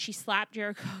 and she slapped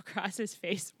Jericho across his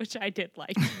face, which I did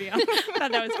like, to be honest. I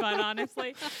thought that was fun,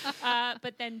 honestly.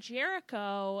 But then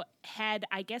Jericho had,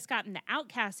 I guess, gotten the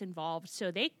Outcasts involved,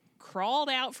 so they crawled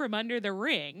out from under the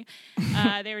ring.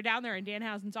 They were down there in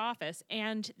Danhausen's office,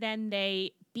 and then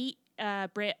they beat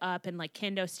Britt up, and like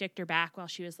kendo sticked her back while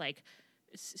she was like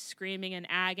screaming in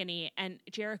agony, and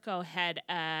Jericho had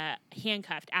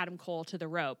handcuffed Adam Cole to the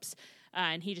ropes,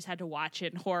 and he just had to watch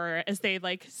it in horror as they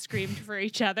like screamed for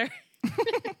each other.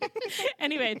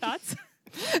 Anyway, thoughts?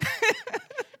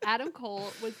 Adam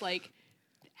Cole was like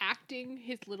acting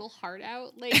his little heart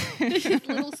out, like his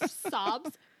little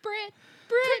sobs. Britt,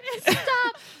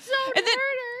 stop! Don't hurt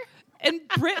her. And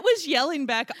Britt was yelling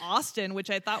back Austin,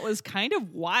 which I thought was kind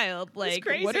of wild. Like,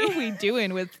 what are we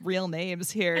doing with real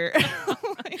names here?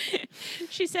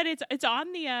 She said it's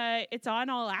on the it's on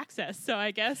All Access, so I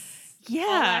guess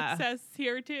All Access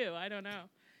here too. I don't know.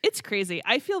 It's crazy.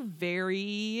 I feel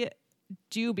very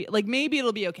dubious. Like maybe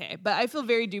it'll be okay, but I feel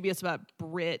very dubious about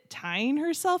Britt tying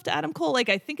herself to Adam Cole. Like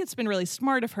I think it's been really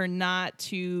smart of her not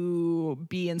to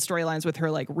be in storylines with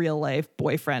her like real life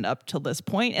boyfriend up till this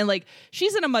point. And like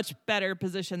she's in a much better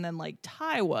position than like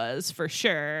Ty was for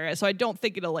sure. So I don't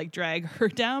think it'll like drag her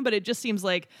down, but it just seems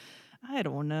like I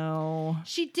don't know.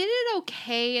 She did it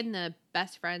okay in the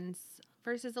Best Friends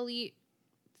versus Elite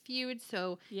feud.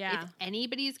 So if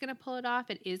anybody's gonna pull it off,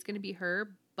 it is gonna be her.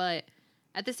 But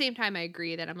at the same time, I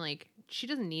agree that I'm like, she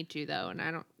doesn't need to though, and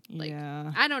I don't like.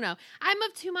 Yeah. I don't know. I'm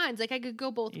of two minds. Like I could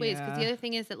go both ways because the other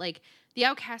thing is that like the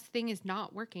Outcast thing is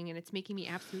not working and it's making me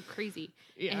absolutely crazy.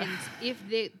 Yeah. And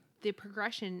if the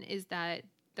progression is that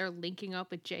they're linking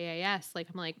up with JAS, like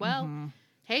I'm like, well,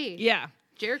 hey,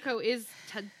 Jericho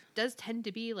does tend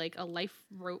to be like a life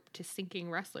rope to sinking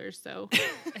wrestlers. So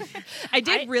I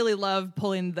did really love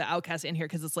pulling the Outcast in here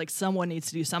because it's like someone needs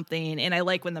to do something, and I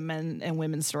like when the men and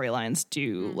women's storylines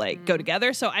do like go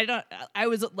together. So I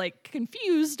was like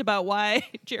confused about why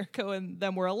Jericho and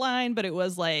them were aligned, but it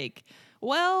was like,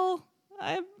 well,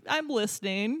 I'm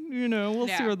listening. You know, we'll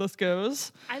see where this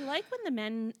goes. I like when the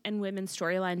men and women's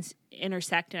storylines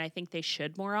intersect, and I think they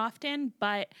should more often.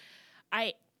 But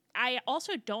I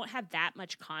also don't have that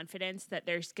much confidence that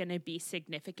there's going to be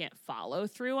significant follow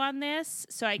through on this.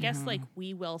 So I guess like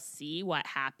we will see what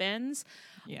happens.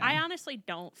 Yeah. I honestly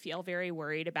don't feel very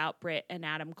worried about Britt and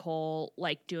Adam Cole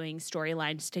like doing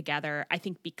storylines together. I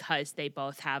think because they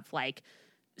both have like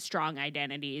strong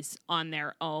identities on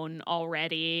their own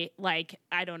already. Like,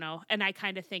 I don't know. And I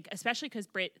kind of think, especially because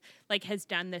Britt like has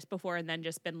done this before and then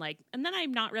just been like, and then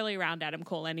I'm not really around Adam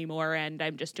Cole anymore and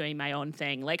I'm just doing my own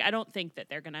thing. Like, I don't think that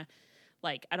they're going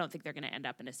to end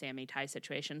up in a Sammy Ty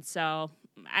situation. So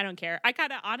I don't care. I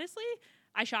kind of, honestly,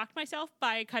 I shocked myself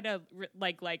by kind of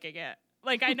liking it.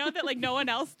 Like, I know that, like, no one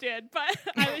else did, but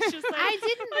I was just like, I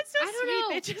didn't, it's so I don't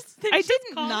sweet. know. I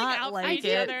did not like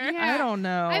it. Yeah. I don't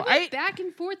know. I went back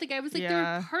and forth. Like, I was like, there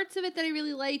were parts of it that I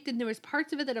really liked, and there was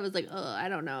parts of it that I was like, oh, I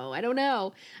don't know.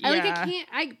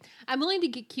 I'm willing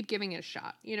to keep giving it a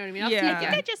shot. You know what I mean? I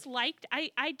think I just liked,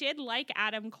 I did like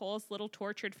Adam Cole's little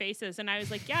tortured faces, and I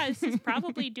was like, yeah, this is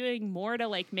probably doing more to,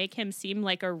 like, make him seem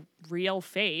like a real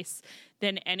face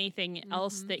than anything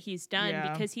else that he's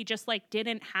done because he just like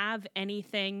didn't have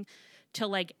anything to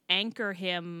like anchor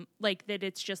him, like that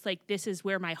it's just like, this is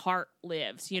where my heart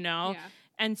lives, you know? Yeah.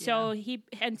 And so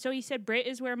he said, Britt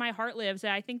is where my heart lives.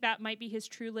 And I think that might be his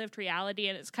true lived reality.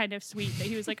 And it's kind of sweet that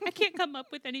he was like, I can't come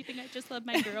up with anything. I just love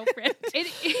my girlfriend.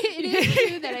 It is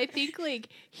true that I think like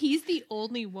he's the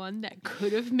only one that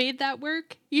could have made that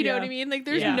work. You know what I mean? Like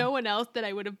there's no one else that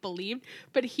I would have believed,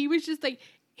 but he was just like,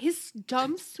 his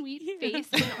dumb, sweet face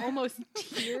and almost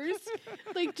tears,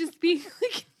 like just being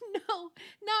like, no,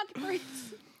 not Britt.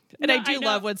 And I do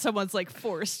love when someone's like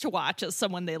forced to watch as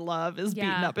someone they love is beaten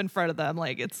up in front of them.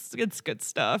 Like it's good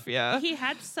stuff. Yeah. He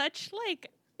had such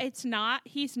like,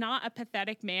 he's not a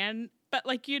pathetic man, but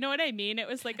like, you know what I mean? It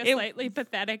was like a slightly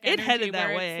pathetic energy. It headed that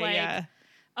where way. It's like,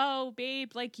 oh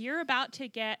babe, like you're about to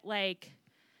get like,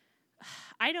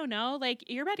 I don't know, like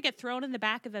you're about to get thrown in the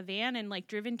back of a van and like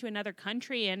driven to another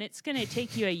country and it's going to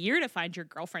take you a year to find your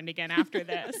girlfriend again after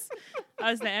this.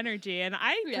 That was the energy. And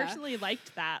I personally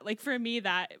liked that. Like for me,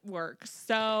 that works.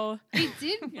 So they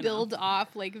did build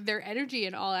off like their energy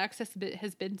in All Access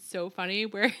has been so funny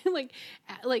where like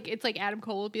it's like Adam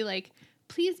Cole will be like,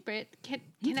 please, Britt, can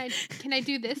I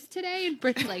do this today? And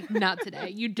Britt's like, not today.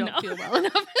 You don't feel well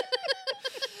enough.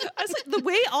 I was like, the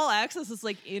way All Access is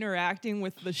like interacting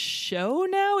with the show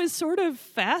now is sort of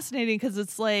fascinating because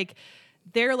it's like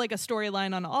they're like a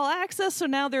storyline on All Access, so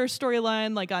now they're a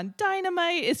storyline like on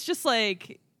Dynamite. It's just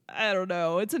like, I don't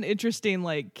know. It's an interesting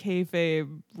like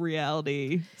kayfabe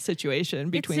reality situation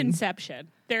between. It's Inception.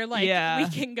 They're like, we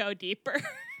can go deeper.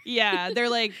 They're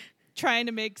like trying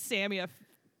to make Sammy a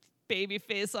baby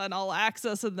face on All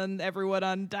Access, and then everyone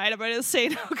on Dynamite is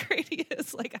saying how great he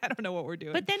is. Like, I don't know what we're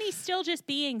doing. But then he's still just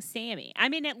being Sammy. I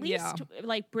mean, at least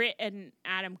like Britt and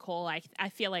Adam Cole, I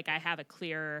feel like I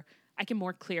can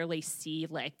more clearly see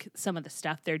like some of the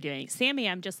stuff they're doing. Sammy,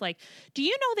 I'm just like, do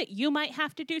you know that you might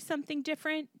have to do something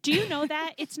different? Do you know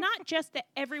that? It's not just that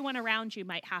everyone around you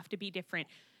might have to be different.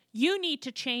 You need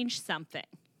to change something.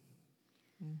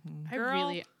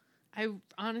 Mm-hmm. I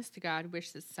honest to God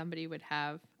wish that somebody would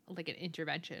have like an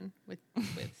intervention with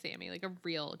Sammy, like a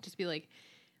real, just be like,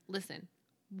 listen,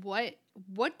 what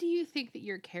do you think that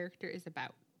your character is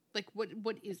about? Like, what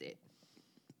is it?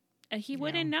 He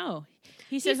wouldn't know.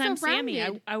 He says, I'm Sammy.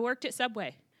 I worked at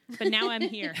Subway, but now I'm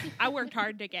here. I worked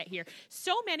hard to get here.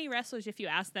 So many wrestlers, if you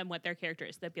ask them what their character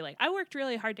is, they'd be like, I worked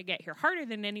really hard to get here, harder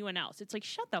than anyone else. It's like,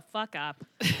 shut the fuck up.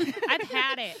 I've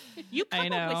had it. You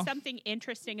come up with something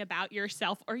interesting about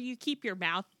yourself, or you keep your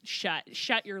mouth shut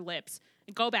your lips,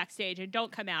 and go backstage and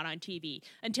don't come out on TV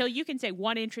until you can say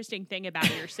one interesting thing about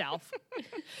yourself.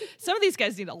 Some of these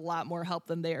guys need a lot more help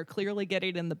than they are clearly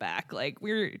getting in the back. Like,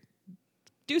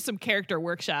 do some character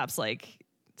workshops, like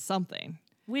something.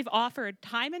 We've offered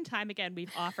time and time again.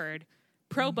 We've offered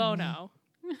pro bono.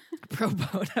 Pro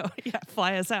bono,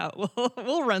 fly us out.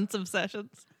 We'll run some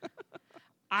sessions.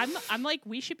 I'm like,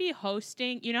 we should be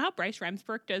hosting. You know how Bryce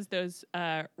Remsburg does those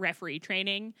referee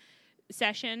training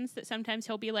sessions that sometimes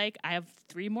he'll be like, I have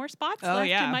 3 more spots left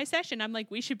in my session. I'm like,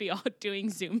 we should be all doing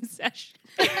Zoom sessions.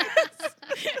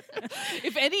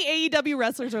 If any AEW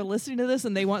wrestlers are listening to this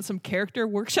and they want some character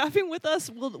workshopping with us,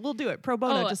 we'll do it pro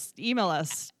bono. Just email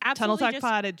us,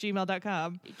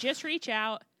 tunneltalkpod@gmail.com. Just reach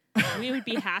out. We would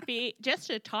be happy just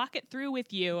to talk it through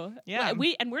with you. Yeah,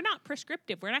 we're not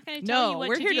prescriptive. We're not going to tell you what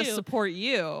to do. We're here to support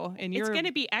you. And it's going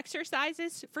to be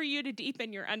exercises for you to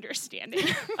deepen your understanding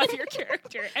of your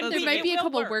character. And there might be a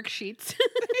couple worksheets.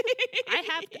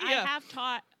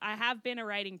 I have been a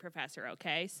writing professor.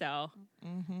 Okay, so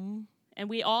and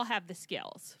we all have the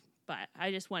skills. But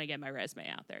I just want to get my resume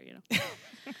out there, you know.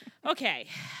 Okay.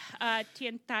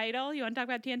 TN title. You want to talk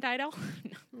about TN title?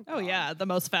 Oh, yeah. The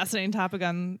most fascinating topic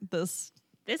on this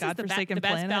is the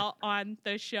best belt on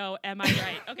the show. Am I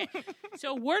right? Okay.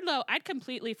 So Wardlow, I'd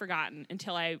completely forgotten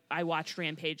until I watched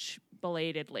Rampage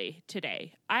belatedly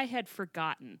today. I had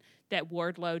forgotten that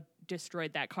Wardlow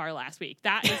destroyed that car last week.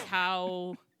 That is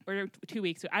how... or 2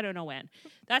 weeks. I don't know when.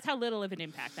 That's how little of an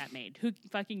impact that made. Who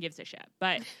fucking gives a shit?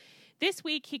 But... this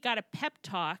week, he got a pep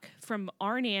talk from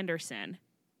Arn Anderson,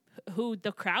 who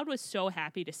the crowd was so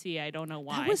happy to see. I don't know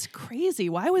why. That was crazy.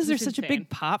 Why was there such a big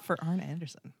pop for Arn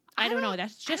Anderson? I don't know.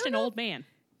 That's just an old man.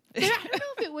 But I don't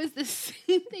know if it was the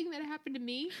same thing that happened to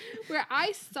me, where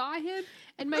I saw him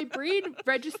and my brain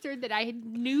registered that I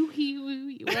knew who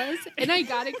he was, and I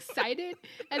got excited,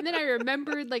 and then I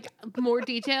remembered like more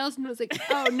details and was like,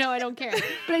 "Oh no, I don't care."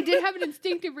 But I did have an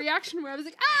instinctive reaction where I was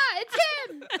like, "Ah, it's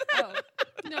him!" Oh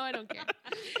no, I don't care.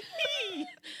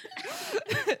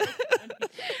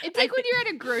 It's like when you're at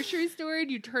a grocery store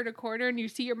and you turn a corner and you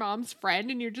see your mom's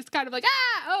friend, and you're just kind of like,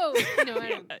 "Ah, oh no, I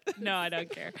don't." No, I don't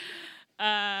care.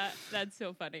 That's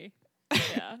so funny.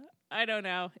 Yeah. I don't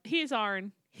know. He's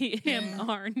Arn.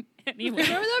 Arn. Anyway.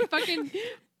 Remember that fucking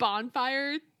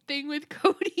bonfire thing with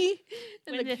Cody?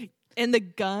 And the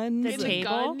gun? The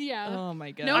table? Yeah. Oh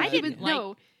my god. No, I didn't.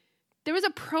 No. There was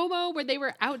a promo where they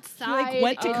were outside. He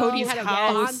went to Cody's had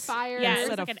house. A bonfire. Yeah, it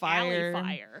was like an alley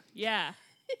fire. Yeah.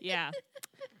 Yeah.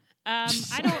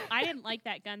 I didn't like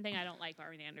that gun thing. I don't like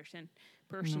Arn Anderson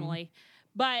personally.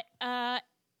 But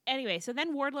anyway, so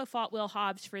then Wardlow fought Will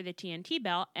Hobbs for the TNT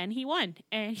belt, and he won.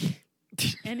 And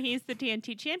he's the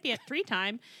TNT champion,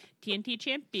 3-time TNT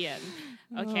champion.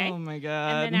 Okay. Oh my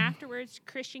god. And then afterwards,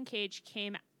 Christian Cage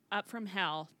came up from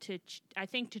hell to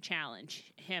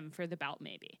challenge him for the belt,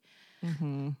 maybe.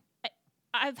 Mm-hmm.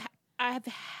 I've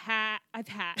had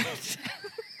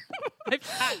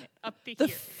it up to the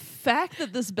here. Fact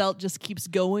that this belt just keeps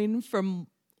going from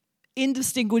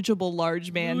indistinguishable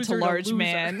large man to large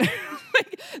man.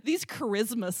 Like, these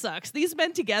charisma sucks. These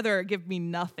men together give me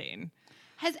nothing.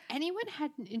 Has anyone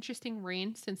had an interesting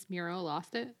reign since Miro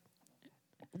lost it?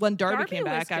 When Darby came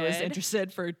back, I was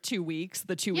interested for 2 weeks.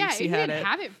 The 2 weeks he had didn't it.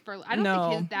 have it for. I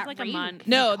don't think that like reign a month.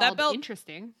 No, that belt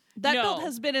interesting. That belt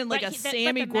has been in like a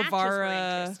Sammy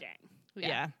Guevara.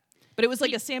 Yeah. But it was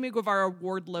like a Sammy Guevara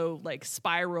Wardlow like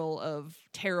spiral of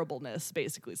terribleness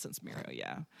basically since Miro.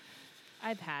 Yeah.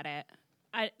 I've had it.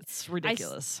 It's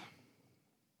ridiculous.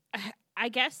 I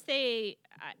guess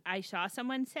I saw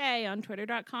someone say on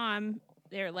twitter.com,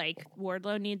 they're like,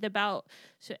 Wardlow need the belt.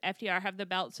 So FTR have the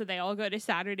belt. So they all go to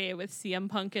Saturday with CM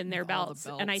Punk in their belts.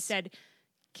 And I said,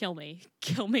 kill me,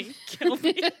 kill me, kill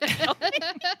me, kill me.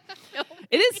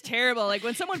 It is terrible. Like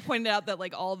when someone pointed out that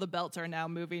like all the belts are now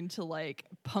moving to like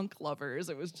Punk lovers,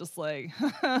 it was just like,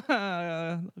 great.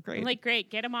 I'm like,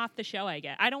 great, get them off the show. I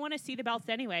don't want to see the belts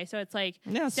anyway. So it's like,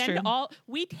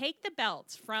 we take the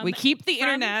belts from, we keep the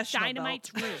international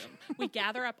Dynamite's room. We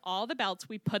gather up all the belts.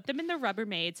 We put them in the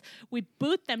Rubbermaids. We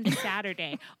boot them to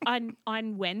Saturday.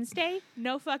 On Wednesday,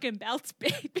 no fucking belts,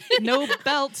 baby. No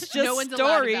belts, just no one's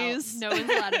stories. No one's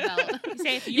allowed a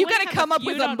belt. You got to come up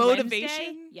with a motivation.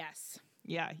 Wednesday, yes.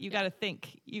 Yeah, you got to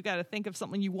think. You got to think of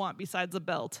something you want besides a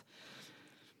belt.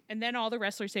 And then all the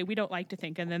wrestlers say, we don't like to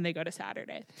think, and then they go to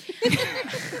Saturday.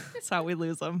 That's how we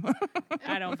lose them.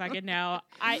 I don't fucking know.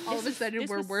 All of a sudden,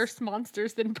 we're worse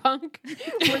monsters than Punk.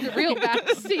 We're the real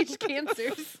backstage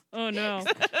cancers. Oh, no.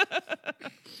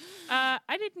 I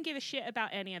didn't give a shit about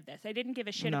any of this. I didn't give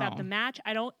a shit about the match.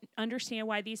 I don't understand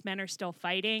why these men are still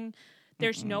fighting.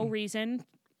 There's no reason.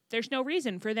 There's no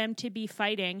reason for them to be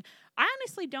fighting. I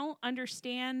honestly don't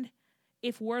understand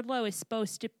if Wardlow is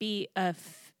supposed to be a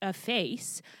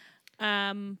face.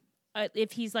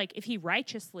 If he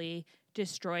righteously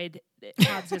destroyed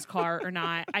Hobbs' car or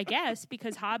not, I guess,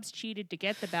 because Hobbs cheated to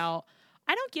get the belt.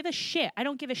 I don't give a shit. I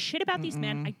don't give a shit about these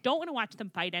men. I don't want to watch them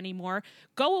fight anymore.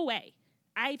 Go away.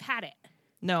 I've had it.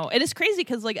 No, and it's crazy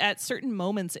because like at certain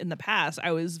moments in the past,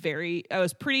 I was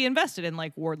pretty invested in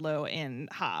like Wardlow and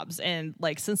Hobbs, and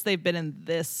like since they've been in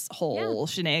this whole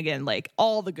shenanigan, like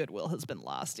all the goodwill has been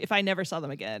lost. If I never saw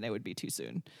them again, it would be too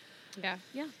soon. Yeah.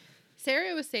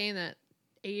 Sarah was saying that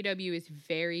AEW is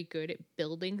very good at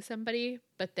building somebody,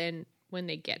 but then when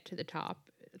they get to the top,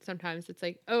 sometimes it's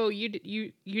like, oh, you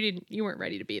weren't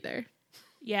ready to be there.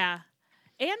 Yeah.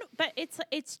 But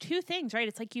it's two things, right?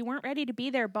 It's like you weren't ready to be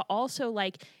there, but also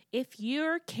like if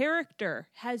your character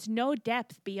has no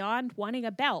depth beyond wanting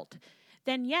a belt,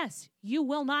 then yes, you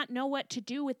will not know what to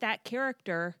do with that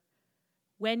character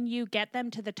when you get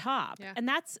them to the top. Yeah. And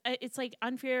that's, it's like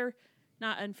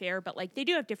not unfair, but like they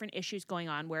do have different issues going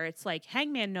on where it's like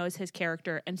Hangman knows his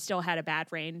character and still had a bad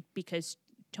reign because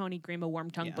Tony Grima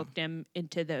Wormtongue booked him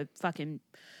into the fucking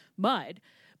mud.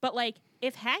 But like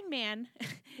if Hangman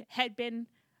had been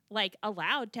like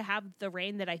allowed to have the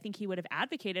reign that I think he would have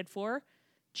advocated for,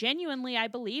 genuinely I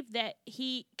believe that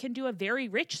he can do a very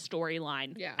rich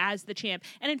storyline as the champ.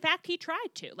 And in fact, he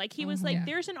tried to. Like he was like,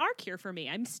 there's an arc here for me.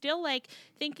 I'm still like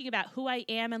thinking about who I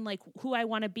am and like who I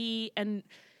want to be, and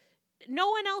no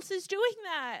one else is doing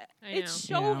that. It's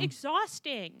so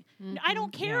exhausting. Mm-hmm. I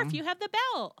don't care if you have the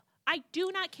belt. I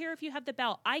do not care if you have the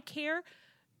belt. I care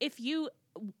if you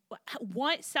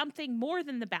want something more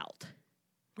than the belt.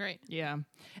 Right. Yeah.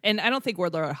 And I don't think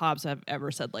Wardlow or Hobbs have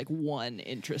ever said like one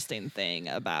interesting thing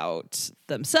about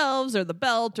themselves or the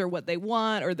belt or what they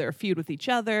want or their feud with each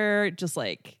other. Just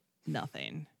like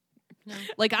nothing. No.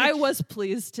 Like I was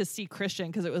pleased to see Christian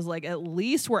because it was like at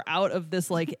least we're out of this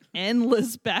like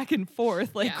endless back and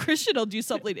forth. Like Christian will do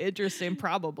something interesting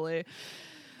probably.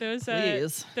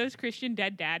 Those Christian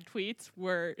dead dad tweets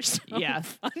were so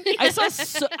funny. I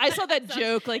saw that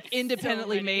joke like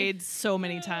independently made so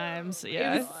many times.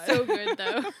 Yeah, it was so good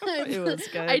though. It was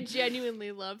good. I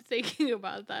genuinely love thinking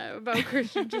about that, about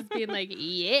Christian just being like,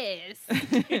 yes,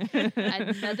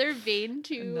 another vein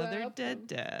to another dead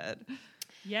dad.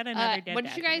 Yet another dead. What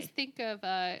did you guys think of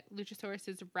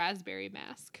Luchasaurus's raspberry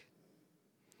mask?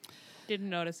 Didn't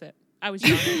notice it. I was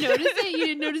young. You didn't notice it? You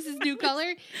didn't notice his new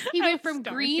color? He went from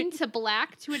green to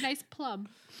black to a nice plum.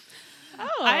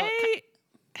 Oh, I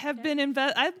have been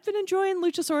I've been enjoying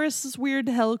Luchasaurus's weird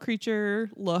hell creature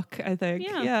look, I think.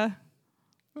 Yeah.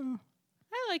 I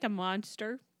like a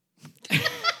monster.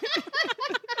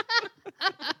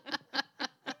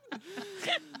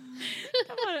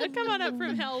 Come on up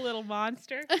from hell, little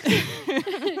monster.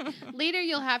 Later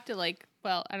you'll have to like,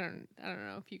 well, I don't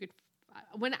know if you could.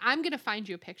 When I'm going to find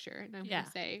you a picture and I'm going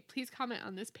to say, please comment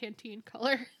on this Pantene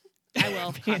color. I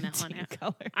will comment on it.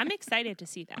 Color. I'm excited to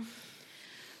see that.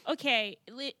 Okay.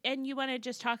 And you want to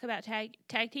just talk about tag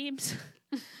teams?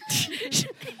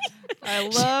 I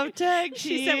love tag teams.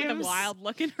 She said with a wild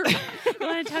look in her eye. You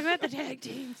want to talk about the tag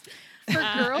teams? For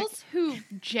girls who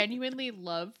genuinely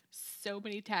love so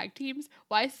many tag teams,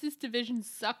 why does this division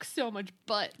suck so much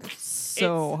butt?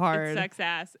 So hard. It sucks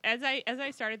ass. As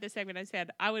I started this segment, I said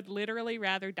I would literally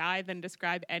rather die than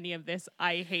describe any of this.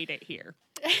 I hate it here.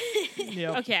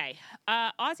 Yep. Okay.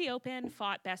 Aussie Open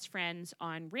fought Best Friends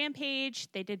on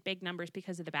Rampage. They did big numbers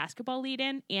because of the basketball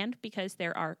lead-in and because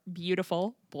there are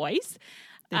beautiful boys.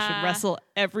 They should wrestle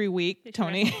every week,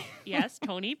 Tony. Yes,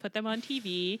 Tony. Put them on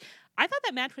TV. I thought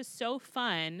that match was so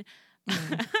fun.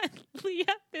 Leah,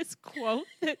 this quote.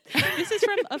 This is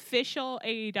from official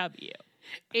AEW.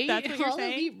 That's what you're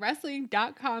saying?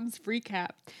 Wrestling.com's recap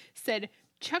said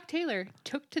Chuck Taylor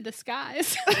took to the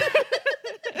skies.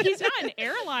 He's not an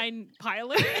airline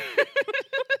pilot.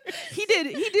 He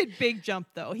did big jump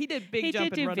though. He did big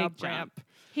jump and run up ramp.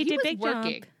 He did big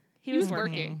working. Jump. He was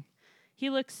working. He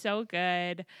looks so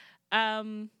good.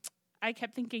 I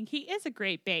kept thinking he is a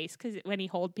great base because when he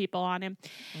hold people on him.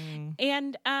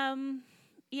 And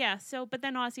but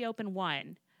then Aussie Open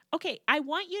won. Okay, I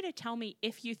want you to tell me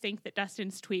if you think that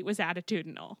Dustin's tweet was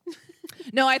attitudinal.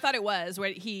 No, I thought it was. Where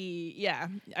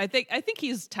I think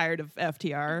he's tired of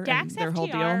FTR Dax and their FTR whole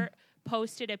deal.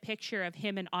 Posted a picture of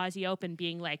him and Aussie Open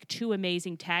being like two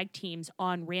amazing tag teams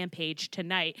on Rampage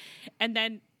tonight. And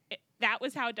then that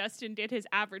was how Dustin did his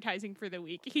advertising for the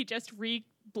week. He just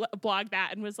blogged that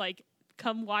and was like,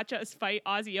 come watch us fight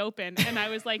Aussie Open. And I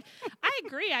was like, I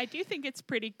agree. I do think it's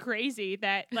pretty crazy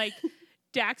that like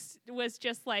Dax was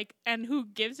just like, and who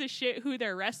gives a shit who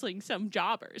they're wrestling? Some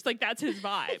jobbers. Like that's his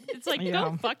vibe. It's like,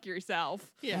 go fuck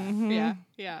yourself. Yeah.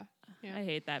 I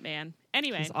hate that man.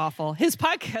 Anyway. It's awful. His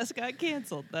podcast got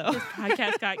canceled though. His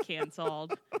podcast got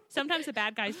canceled. Sometimes the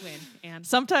bad guys win. And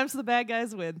sometimes the bad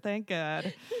guys win. Thank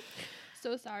God.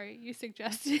 So sorry you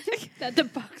suggested that the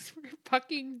Bucks were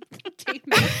fucking Dave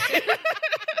Master.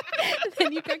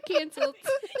 Then you got canceled.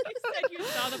 You said you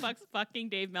saw the Bucks fucking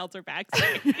Dave Meltzer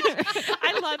backstage.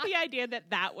 I love the idea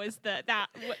that was that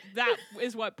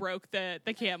is what broke the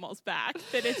camel's back.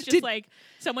 That it's just like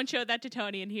someone showed that to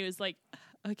Tony and he was like,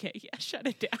 okay, yeah, shut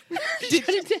it down.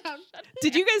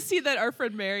 Did you guys see that our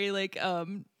friend Mary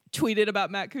tweeted about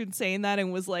Matt Kuhn saying that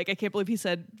and was like, I can't believe he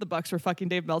said the Bucks were fucking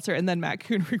Dave Meltzer, and then Matt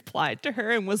Kuhn replied to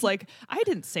her and was like, I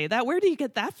didn't say that. Where do you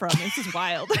get that from? This is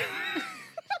wild.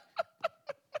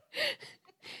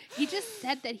 He just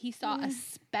said that he saw a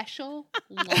special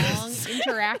long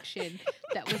interaction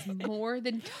that was more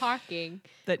than talking.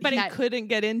 But he couldn't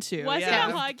get into. Wasn't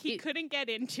a hug. He couldn't get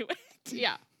into it.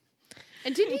 Yeah.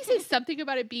 And didn't he say something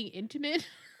about it being intimate?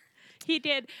 He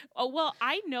did. Oh, well,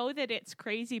 I know that it's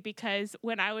crazy because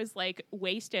when I was like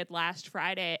wasted last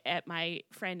Friday at my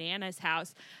friend Anna's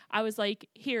house, I was like,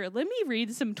 here, let me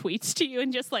read some tweets to you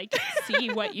and just like see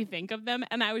what you think of them.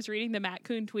 And I was reading the Matt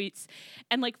Kuhn tweets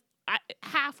and like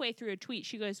halfway through a tweet,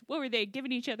 she goes, what were they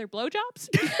giving each other blowjobs?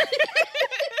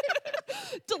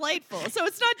 Delightful. So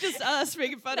it's not just us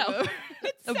making fun of him.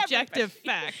 It's objective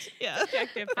fact. Yeah.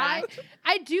 Objective fact.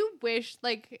 I do wish,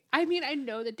 I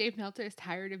know that Dave Meltzer is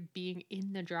tired of being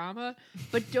in the drama,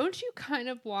 but don't you kind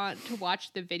of want to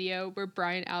watch the video where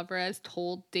Brian Alvarez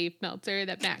told Dave Meltzer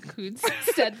that Matt Kuntz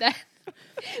said that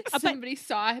somebody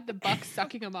saw the Bucks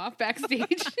sucking him off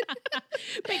backstage?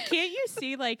 But can't you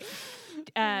see,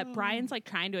 Brian's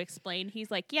trying to explain.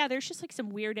 He's like, yeah, there's just some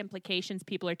weird implications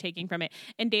people are taking from it.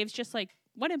 And Dave's just like,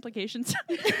 what implications?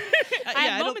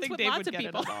 I don't think Dave would get it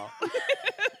at all.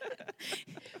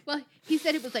 Well, he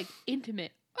said it was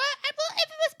intimate. Well, if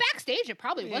it was backstage, it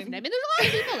probably wasn't. There's a lot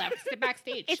of people that sit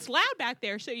backstage. It's loud back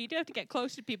there, so you do have to get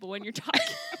close to people when you're talking.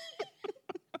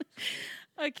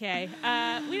 Okay,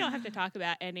 we don't have to talk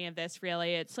about any of this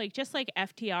really. It's just like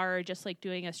FTR or just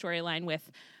doing a storyline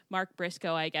with Mark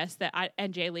Briscoe, I guess,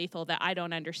 and Jay Lethal that I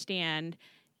don't understand,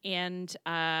 and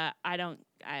I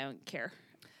don't care.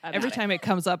 Every time it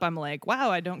comes up, I'm like, wow,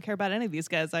 I don't care about any of these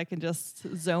guys. I can just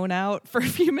zone out for a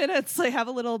few minutes, have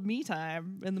a little me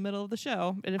time in the middle of the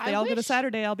show, and if they all go to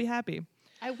Saturday, I'll be happy.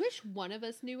 I wish one of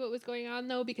us knew what was going on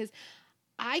though, because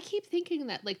I keep thinking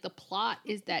that the plot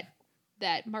is that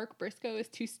Mark Briscoe is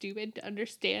too stupid to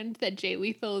understand that Jay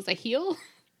Lethal is a heel.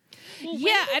 Well,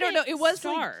 yeah, I don't know. It was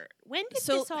start. When did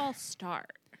this all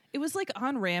start? It was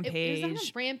on Rampage. It was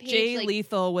on Rampage. Jay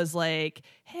Lethal was like,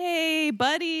 hey,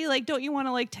 buddy, don't you want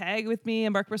to tag with me?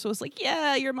 And Mark Briscoe was like,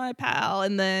 yeah, you're my pal.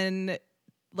 And then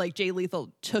Jay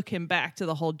Lethal took him back to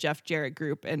the whole Jeff Jarrett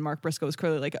group. And Mark Briscoe was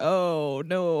clearly like, oh,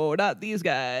 no, not these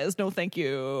guys. No, thank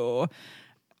you.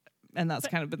 And that's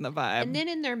kind of been the vibe. And then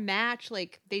in their match,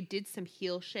 they did some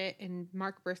heel shit. And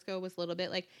Mark Briscoe was a little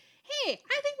bit like, hey,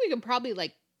 I think we can probably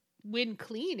win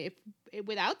clean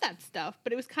without that stuff.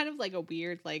 But it was kind of a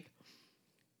weird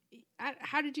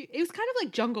how did you? It was kind of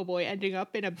like Jungle Boy ending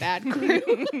up in a bad crew,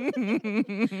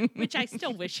 which I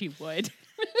still wish he would.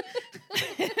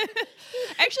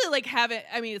 Actually, have it.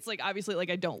 I mean, it's obviously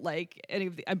I don't like any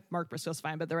of the Mark Briscoe's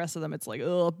fine, but the rest of them it's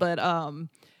ugh. But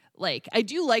I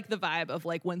do like the vibe of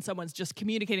when someone's just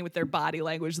communicating with their body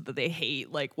language that they hate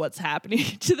what's happening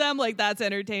to them. That's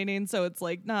entertaining. So it's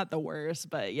not the worst,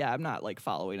 but yeah, I'm not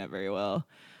following it very well.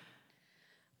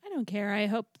 I don't care. I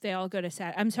hope they all go to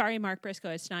Saturday. I'm sorry, Mark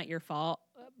Briscoe. It's not your fault.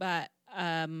 But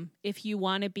if you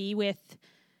want to be with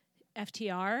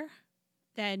FTR,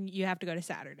 then you have to go to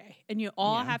Saturday. And you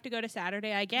all have to go to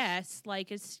Saturday, I guess.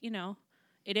 It's,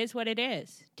 it is what it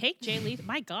is. Take Jay Lethal.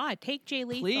 My God, take Jay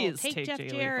Lethal. Please take Jeff Jay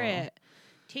Jarrett. Lethal.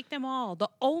 Take them all. The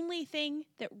only thing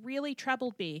that really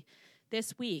troubled me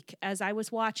this week as I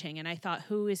was watching, and I thought,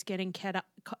 who is getting up?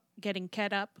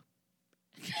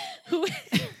 who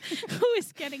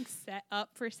is getting set up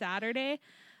for Saturday?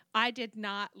 I did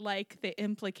not like the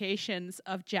implications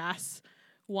of Jess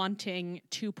wanting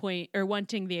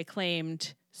the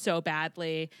Acclaimed so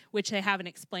badly, which they haven't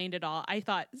explained at all. I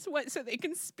thought, so they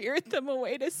can spirit them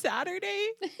away to Saturday?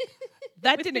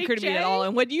 That didn't occur to me at all.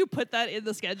 And when you put that in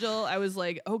the schedule, I was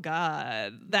like, oh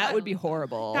God, that would be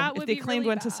horrible. If the Acclaimed really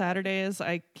went bad. to Saturdays,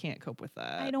 I can't cope with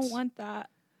that. I don't want that.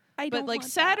 But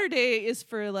Saturday is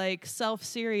for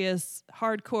self-serious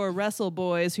hardcore wrestle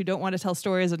boys who don't want to tell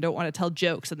stories and don't want to tell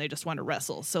jokes and they just want to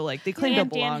wrestle. So the Acclaimed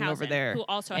don't belong over there. Who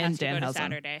also has to go to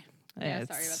Saturday. Yeah,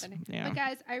 sorry about that. Yeah. But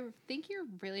guys, I think you're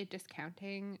really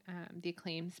discounting the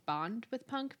Acclaim's bond with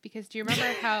Punk, because do you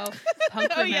remember how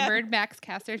Punk remembered Max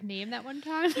Caster's name that one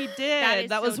time? He did.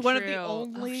 That was one of the true.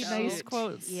 only nice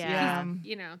quotes. Yeah.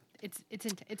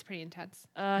 It's pretty intense.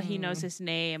 He knows his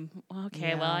name.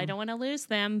 Okay, well, I don't want to lose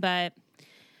them, but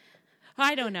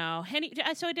I don't know.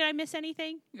 So did I miss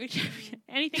anything?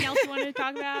 Anything else you wanted to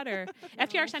talk about? Or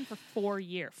FTR signed for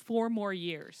 4 more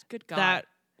years. Good God. That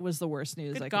was the worst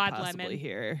news Good I God, could possibly Lemon.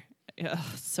 hear. Yeah,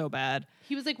 so bad.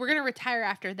 He was like, we're going to retire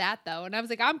after that, though. And I was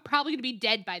like, I'm probably going to be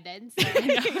dead by then. So.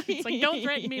 It's like, don't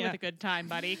threaten me Yeah. with a good time,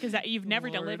 buddy, because you've never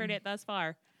Lord. delivered it thus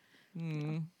far.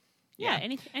 Mm. Yeah.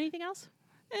 Anything else?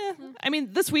 I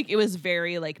mean, this week it was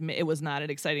very it was not an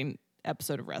exciting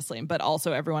episode of wrestling, but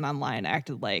also everyone online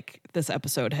acted like this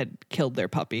episode had killed their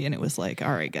puppy, and it was like,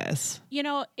 all right, guys. You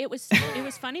know, it was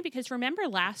funny because remember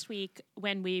last week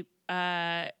when we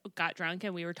got drunk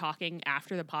and we were talking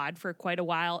after the pod for quite a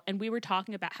while, and we were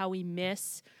talking about how we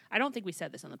miss, I don't think we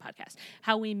said this on the podcast,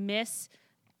 how we miss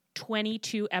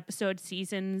 22 episode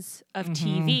seasons of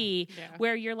TV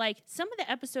where you're like, some of the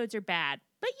episodes are bad,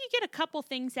 but you get a couple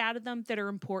things out of them that are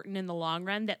important in the long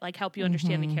run that like help you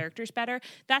understand the characters better.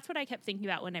 That's what I kept thinking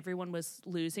about when everyone was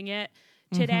losing it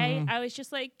today. I was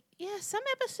just like, yeah, some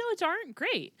episodes aren't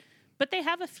great, but they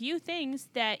have a few things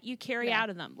that you carry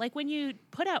out of them. Like when you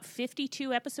put out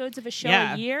 52 episodes of a show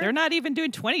a year. They're not even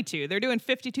doing 22. They're doing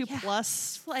 52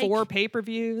 plus like, 4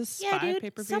 pay-per-views, 5 dude,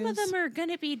 pay-per-views. some of them are going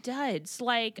to be duds.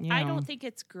 Like, I don't think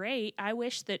it's great. I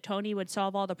wish that Tony would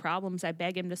solve all the problems I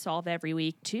beg him to solve every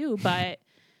week too, but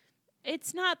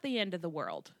it's not the end of the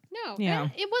world. No, Yeah.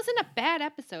 it wasn't a bad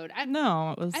episode.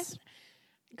 No, it was...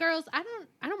 Girls, I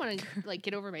don't want to like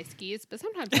get over my skis, but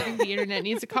sometimes I think the internet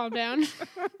needs to calm down.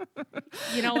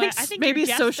 You know what? I think maybe you're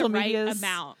just social the right media's-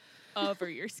 amount over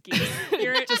your skis.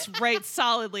 You're just right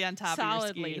solidly on top of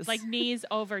solidly, your skis. like knees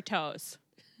over toes.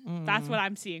 That's what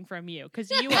I'm seeing from you. Because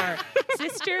you are,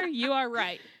 sister, you are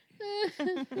right.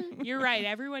 You're right.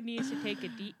 Everyone needs to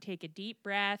take a deep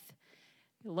breath.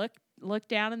 Look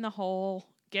down in the hole.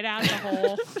 Get out of the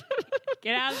hole.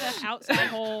 Get out of the outside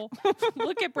hole.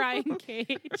 Look at Brian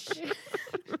Cage.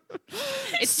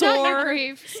 It's not your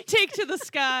grave. Take to the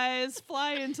skies,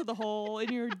 fly into the hole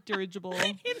in your dirigible.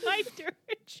 In my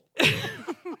dirge. There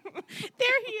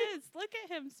he is. Look at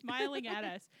him smiling at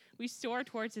us. We soar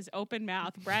towards his open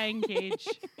mouth. Brian Cage.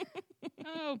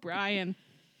 Oh, Brian.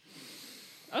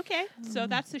 Okay, so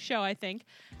that's the show, I think.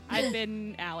 I've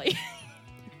been Allie.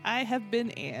 I have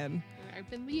been Anne. I've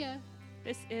been Leah.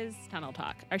 This is Tunnel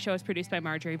Talk. Our show is produced by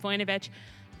Marjorie Voinovich.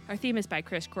 Our theme is by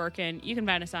Chris Corkin. You can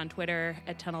find us on Twitter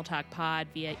at Tunnel Talk Pod,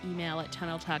 via email at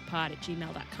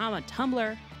tunneltalkpod@gmail.com, on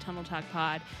Tumblr at Tunnel Talk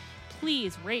Pod.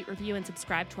 Please rate, review, and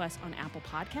subscribe to us on Apple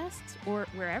Podcasts or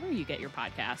wherever you get your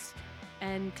podcasts.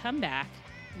 And come back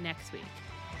next week.